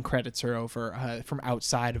opening credits are over from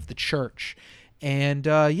outside of the church. And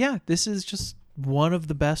yeah, this is just one of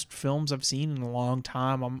the best films I've seen in a long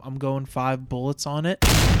time. I'm going 5 bullets on it,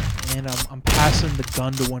 and I'm passing the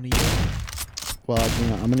gun to one of you. Well, you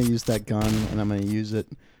know, I'm going to use that gun, and I'm going to use it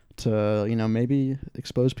to, you know, maybe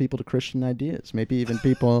expose people to Christian ideas. Maybe even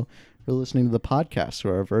people who are listening to the podcast who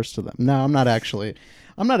are averse to them. No, I'm not actually,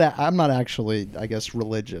 I guess,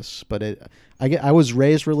 religious, but I was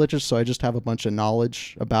raised religious, so I just have a bunch of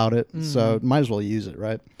knowledge about it. So might as well use it,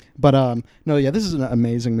 right? But no, yeah, this is an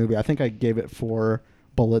amazing movie. I think I gave it 4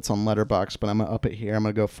 bullets on Letterboxd, but I'm gonna up it here. I'm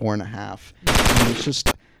gonna go 4.5. And it's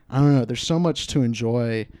just, I don't know. There's so much to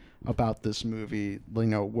enjoy about this movie, you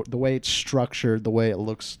know, the way it's structured, the way it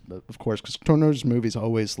looks, of course, because Turner's movies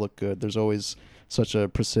always look good. There's always such a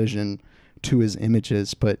precision to his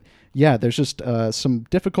images, but yeah, there's just some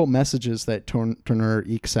difficult messages that Turner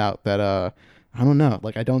ekes out that I don't know,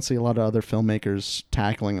 like I don't see a lot of other filmmakers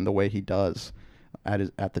tackling in the way he does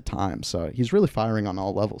at the time. So he's really firing on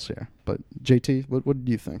all levels here. But JT, what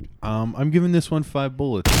do you think? I'm giving this one 5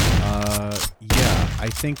 bullets. Yeah, I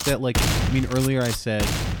think that, like, I mean, earlier I said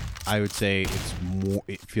I would say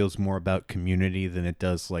it feels more about community than it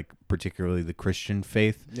does like particularly the Christian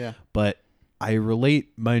faith. Yeah. But I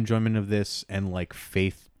relate my enjoyment of this and like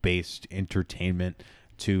faith-based entertainment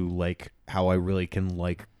to like how I really can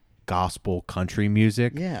like gospel country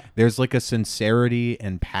music. Yeah. There's like a sincerity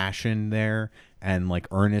and passion there and like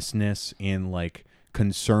earnestness in like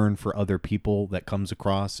concern for other people that comes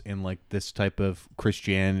across in like this type of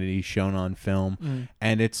Christianity shown on film.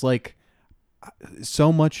 And it's like,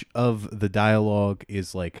 so much of the dialogue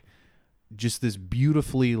is like just this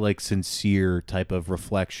beautifully like sincere type of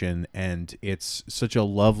reflection, and it's such a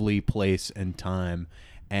lovely place and time.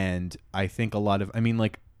 And I think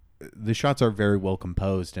the shots are very well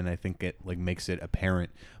composed, and I think it like makes it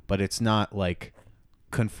apparent, but it's not like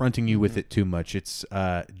confronting you with it too much. It's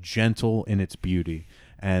gentle in its beauty,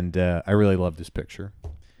 and I really love this picture.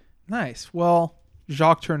 Nice. Well,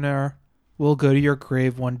 Jacques Tourneur, we'll go to your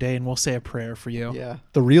grave one day and we'll say a prayer for you. Yeah,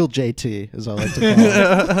 the real JT, as I like to call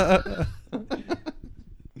it.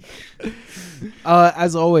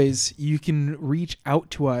 As always, you can reach out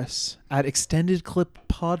to us at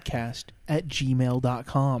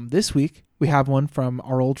extendedclippodcast@gmail.com. This week, we have one from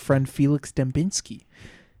our old friend Felix Dembinski.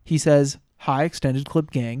 He says, "Hi, Extended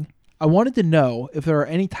Clip Gang. I wanted to know if there are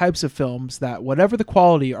any types of films that, whatever the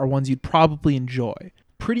quality, are ones you'd probably enjoy.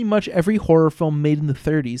 Pretty much every horror film made in the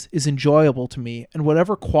 30s is enjoyable to me, and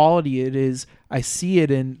whatever quality it is I see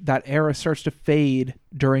it in, that era starts to fade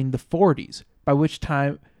during the 40s, by which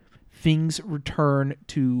time things return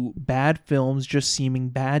to bad films just seeming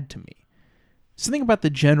bad to me. Something about the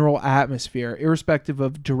general atmosphere, irrespective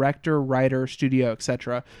of director, writer, studio,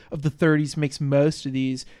 etc., of the 30s makes most of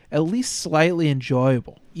these at least slightly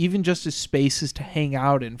enjoyable, even just as spaces to hang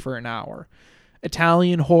out in for an hour.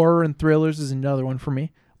 Italian horror and thrillers is another one for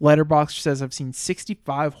me. Letterboxd says I've seen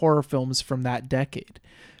 65 horror films from that decade.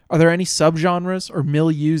 Are there any subgenres or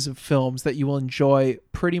milieus of films that you will enjoy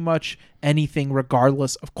pretty much anything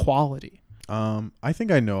regardless of quality?" I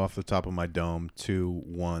think I know off the top of my dome 2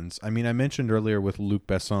 ones. I mean, I mentioned earlier with Luc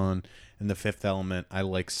Besson and The Fifth Element, I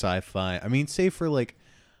like sci-fi. I mean, say for like,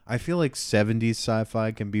 I feel like 70s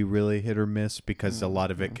sci-fi can be really hit or miss because a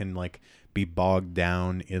lot of it can like be bogged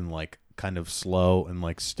down in like kind of slow and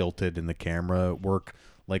like stilted, and the camera work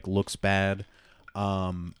like looks bad.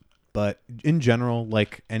 But in general,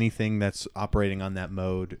 like anything that's operating on that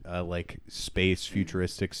mode, like space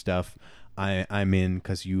futuristic stuff, I'm in,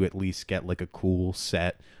 because you at least get like a cool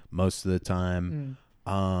set most of the time.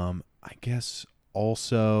 I guess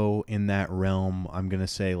also in that realm, I'm gonna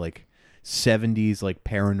say like 70s like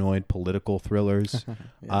paranoid political thrillers.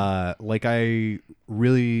 Like I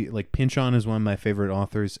really like Pynchon is one of my favorite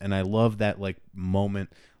authors, and I love that like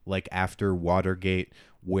moment like after Watergate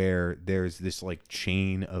where there's this like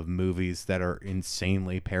chain of movies that are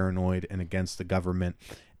insanely paranoid and against the government,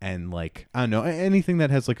 and like I don't know, anything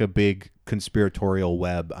that has like a big conspiratorial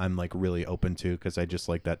web I'm like really open to, because I just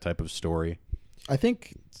like that type of story. I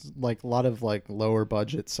think like a lot of like lower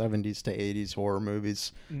budget 70s to 80s horror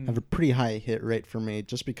movies have a pretty high hit rate for me,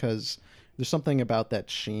 just because there's something about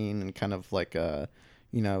that sheen and kind of like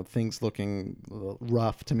things looking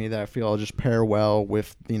rough to me that I feel just pair well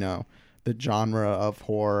with the genre of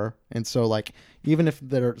horror. And so like even if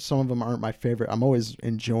some of them aren't my favorite, I'm always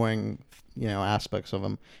enjoying aspects of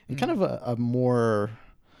them, and kind of a more,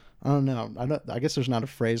 I don't know, I guess there's not a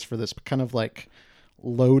phrase for this, but kind of like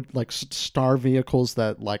load like star vehicles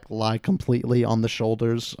that like lie completely on the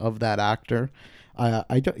shoulders of that actor. I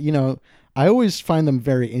always find them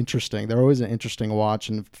very interesting. They're always an interesting watch,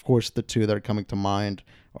 and of course the two that are coming to mind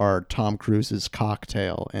are Tom Cruise's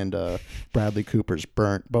Cocktail and Bradley Cooper's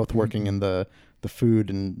Burnt, both working in the food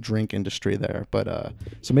and drink industry there. But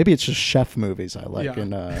so maybe it's just chef movies I like. Yeah.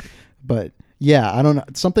 And but yeah, I don't know.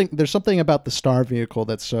 There's something about the star vehicle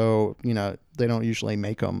that's so, they don't usually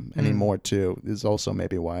make them anymore too, is also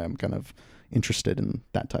maybe why I'm kind of interested in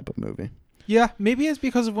that type of movie. Yeah, maybe it's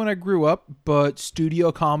because of when I grew up, but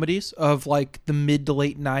studio comedies of like the mid to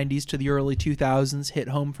late 90s to the early 2000s hit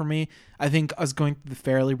home for me. I think us going through the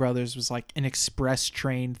Farrelly Brothers was like an express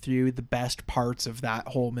train through the best parts of that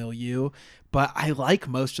whole milieu. But I like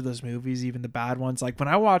most of those movies, even the bad ones. Like when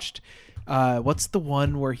I watched, what's the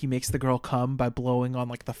one where he makes the girl come by blowing on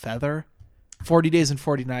like the feather? 40 Days and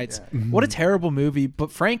 40 Nights. Yeah. What a terrible movie,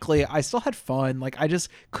 but frankly, I still had fun. Like I just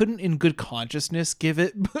couldn't in good consciousness give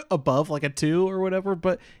it above like a 2 or whatever,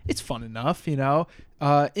 but it's fun enough, in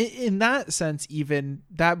that sense, even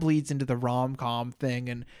that bleeds into the rom-com thing.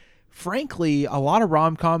 And frankly, a lot of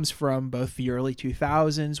rom-coms from both the early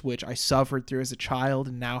 2000s, which I suffered through as a child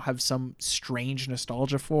and now have some strange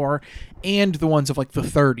nostalgia for, and the ones of like the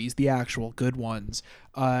 30s, the actual good ones,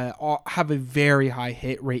 have a very high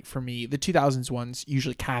hit rate for me. The 2000s ones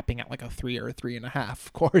usually capping at like a 3 or a 3.5,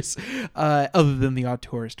 of course, other than the odd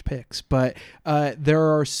tourist picks. But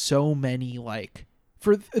there are so many like,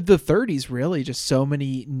 for the 30s, really, just so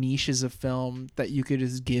many niches of film that you could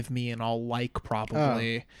just give me and I'll like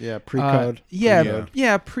probably. Yeah, pre-code.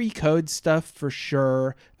 Pre-code stuff for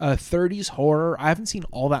sure. 30s horror, I haven't seen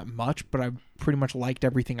all that much, but I've pretty much liked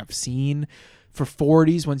everything I've seen. For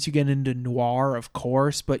 40s, once you get into noir, of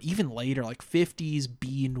course, but even later, like 50s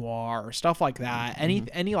B noir or stuff like that,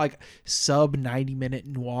 any like sub 90-minute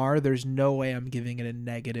noir, there's no way I'm giving it a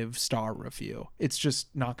negative star review. It's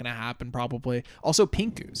just not going to happen, probably. Also,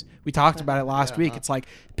 Pinkus. We talked about it last week. It's like,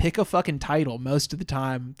 pick a fucking title. Most of the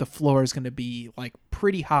time, the floor is going to be like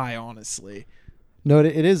pretty high, honestly. No,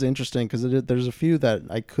 it is interesting because there's a few that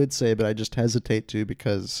I could say, but I just hesitate to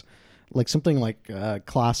because, like something like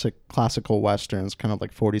classical westerns, kind of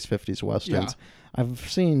like 40s, 50s westerns. Yeah. I've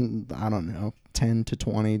seen, I don't know, 10 to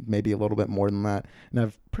 20, maybe a little bit more than that, and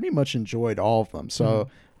I've pretty much enjoyed all of them. So,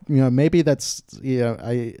 maybe that's,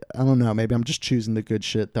 I don't know, maybe I'm just choosing the good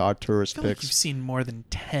shit, the auteurist picks. Like you've seen more than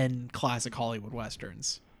 10 classic Hollywood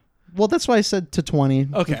westerns. Well, that's why I said to 20.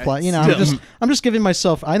 Okay. I'm just giving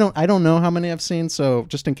myself. I don't know how many I've seen, so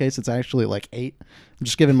just in case it's actually like 8, I'm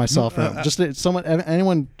just giving myself.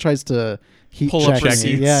 Anyone tries to pull check up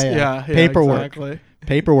receipts. Yeah. Paperwork. Exactly.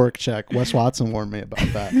 Paperwork check. Wes Watson warned me about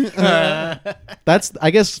that. That's, I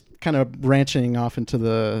guess, kind of branching off into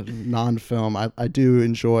the non-film. I do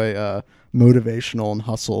enjoy motivational and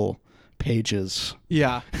hustle pages.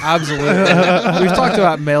 Yeah, absolutely. We've talked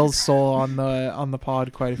about Male's Soul on the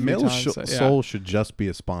pod quite a few times. Soul should just be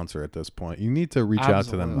a sponsor at this point. You need to reach out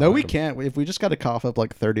to them. No, we can't. If we just got to cough up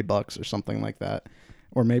like $30 or something like that,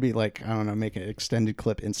 or maybe like, I don't know, make an extended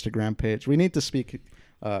clip Instagram page. We need to speak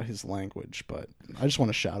his language, but I just want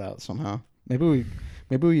to shout out somehow. Maybe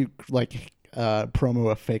we like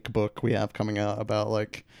promo a fake book we have coming out about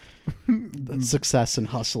like success and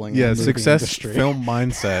hustling. Yeah, in the success industry. film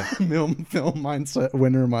mindset. film mindset,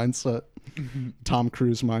 winner mindset, Tom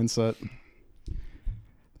Cruise mindset.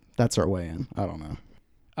 That's our way in. I don't know.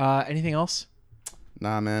 Anything else?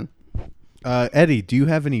 Nah, man. Eddie, do you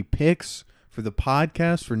have any picks for the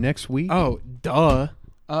podcast for next week? Oh, duh.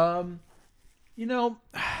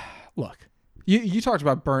 Look, you talked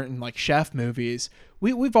about burnt and like chef movies.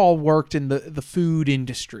 We've all worked in the food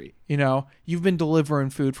industry. You've been delivering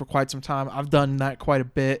food for quite some time. I've done that quite a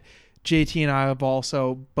bit. JT and I have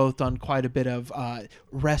also both done quite a bit of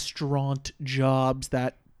restaurant jobs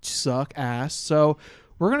that suck ass. So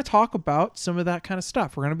we're going to talk about some of that kind of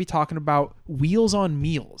stuff. We're going to be talking about Wheels on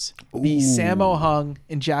Meals, the Sammo Hung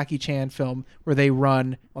and Jackie Chan film where they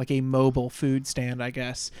run like a mobile food stand, I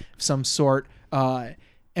guess, of some sort. And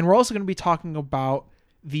we're also going to be talking about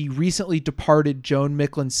the recently departed Joan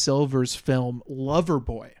Micklin Silver's film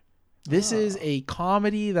Loverboy. This is a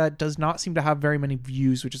comedy that does not seem to have very many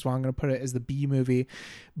views, which is why I'm going to put it as the B movie.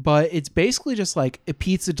 But it's basically just like a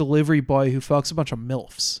pizza delivery boy who fucks a bunch of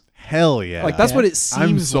MILFs. Hell yeah. Like that's what it seems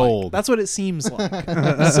I'm sold. like. That's what it seems like.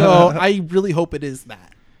 So I really hope it is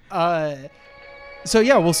that. So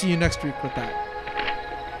yeah, we'll see you next week with that.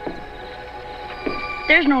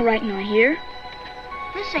 There's no writing on here.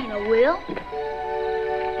 This ain't a will.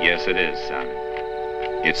 Yes, it is, son.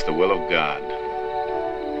 It's the will of God.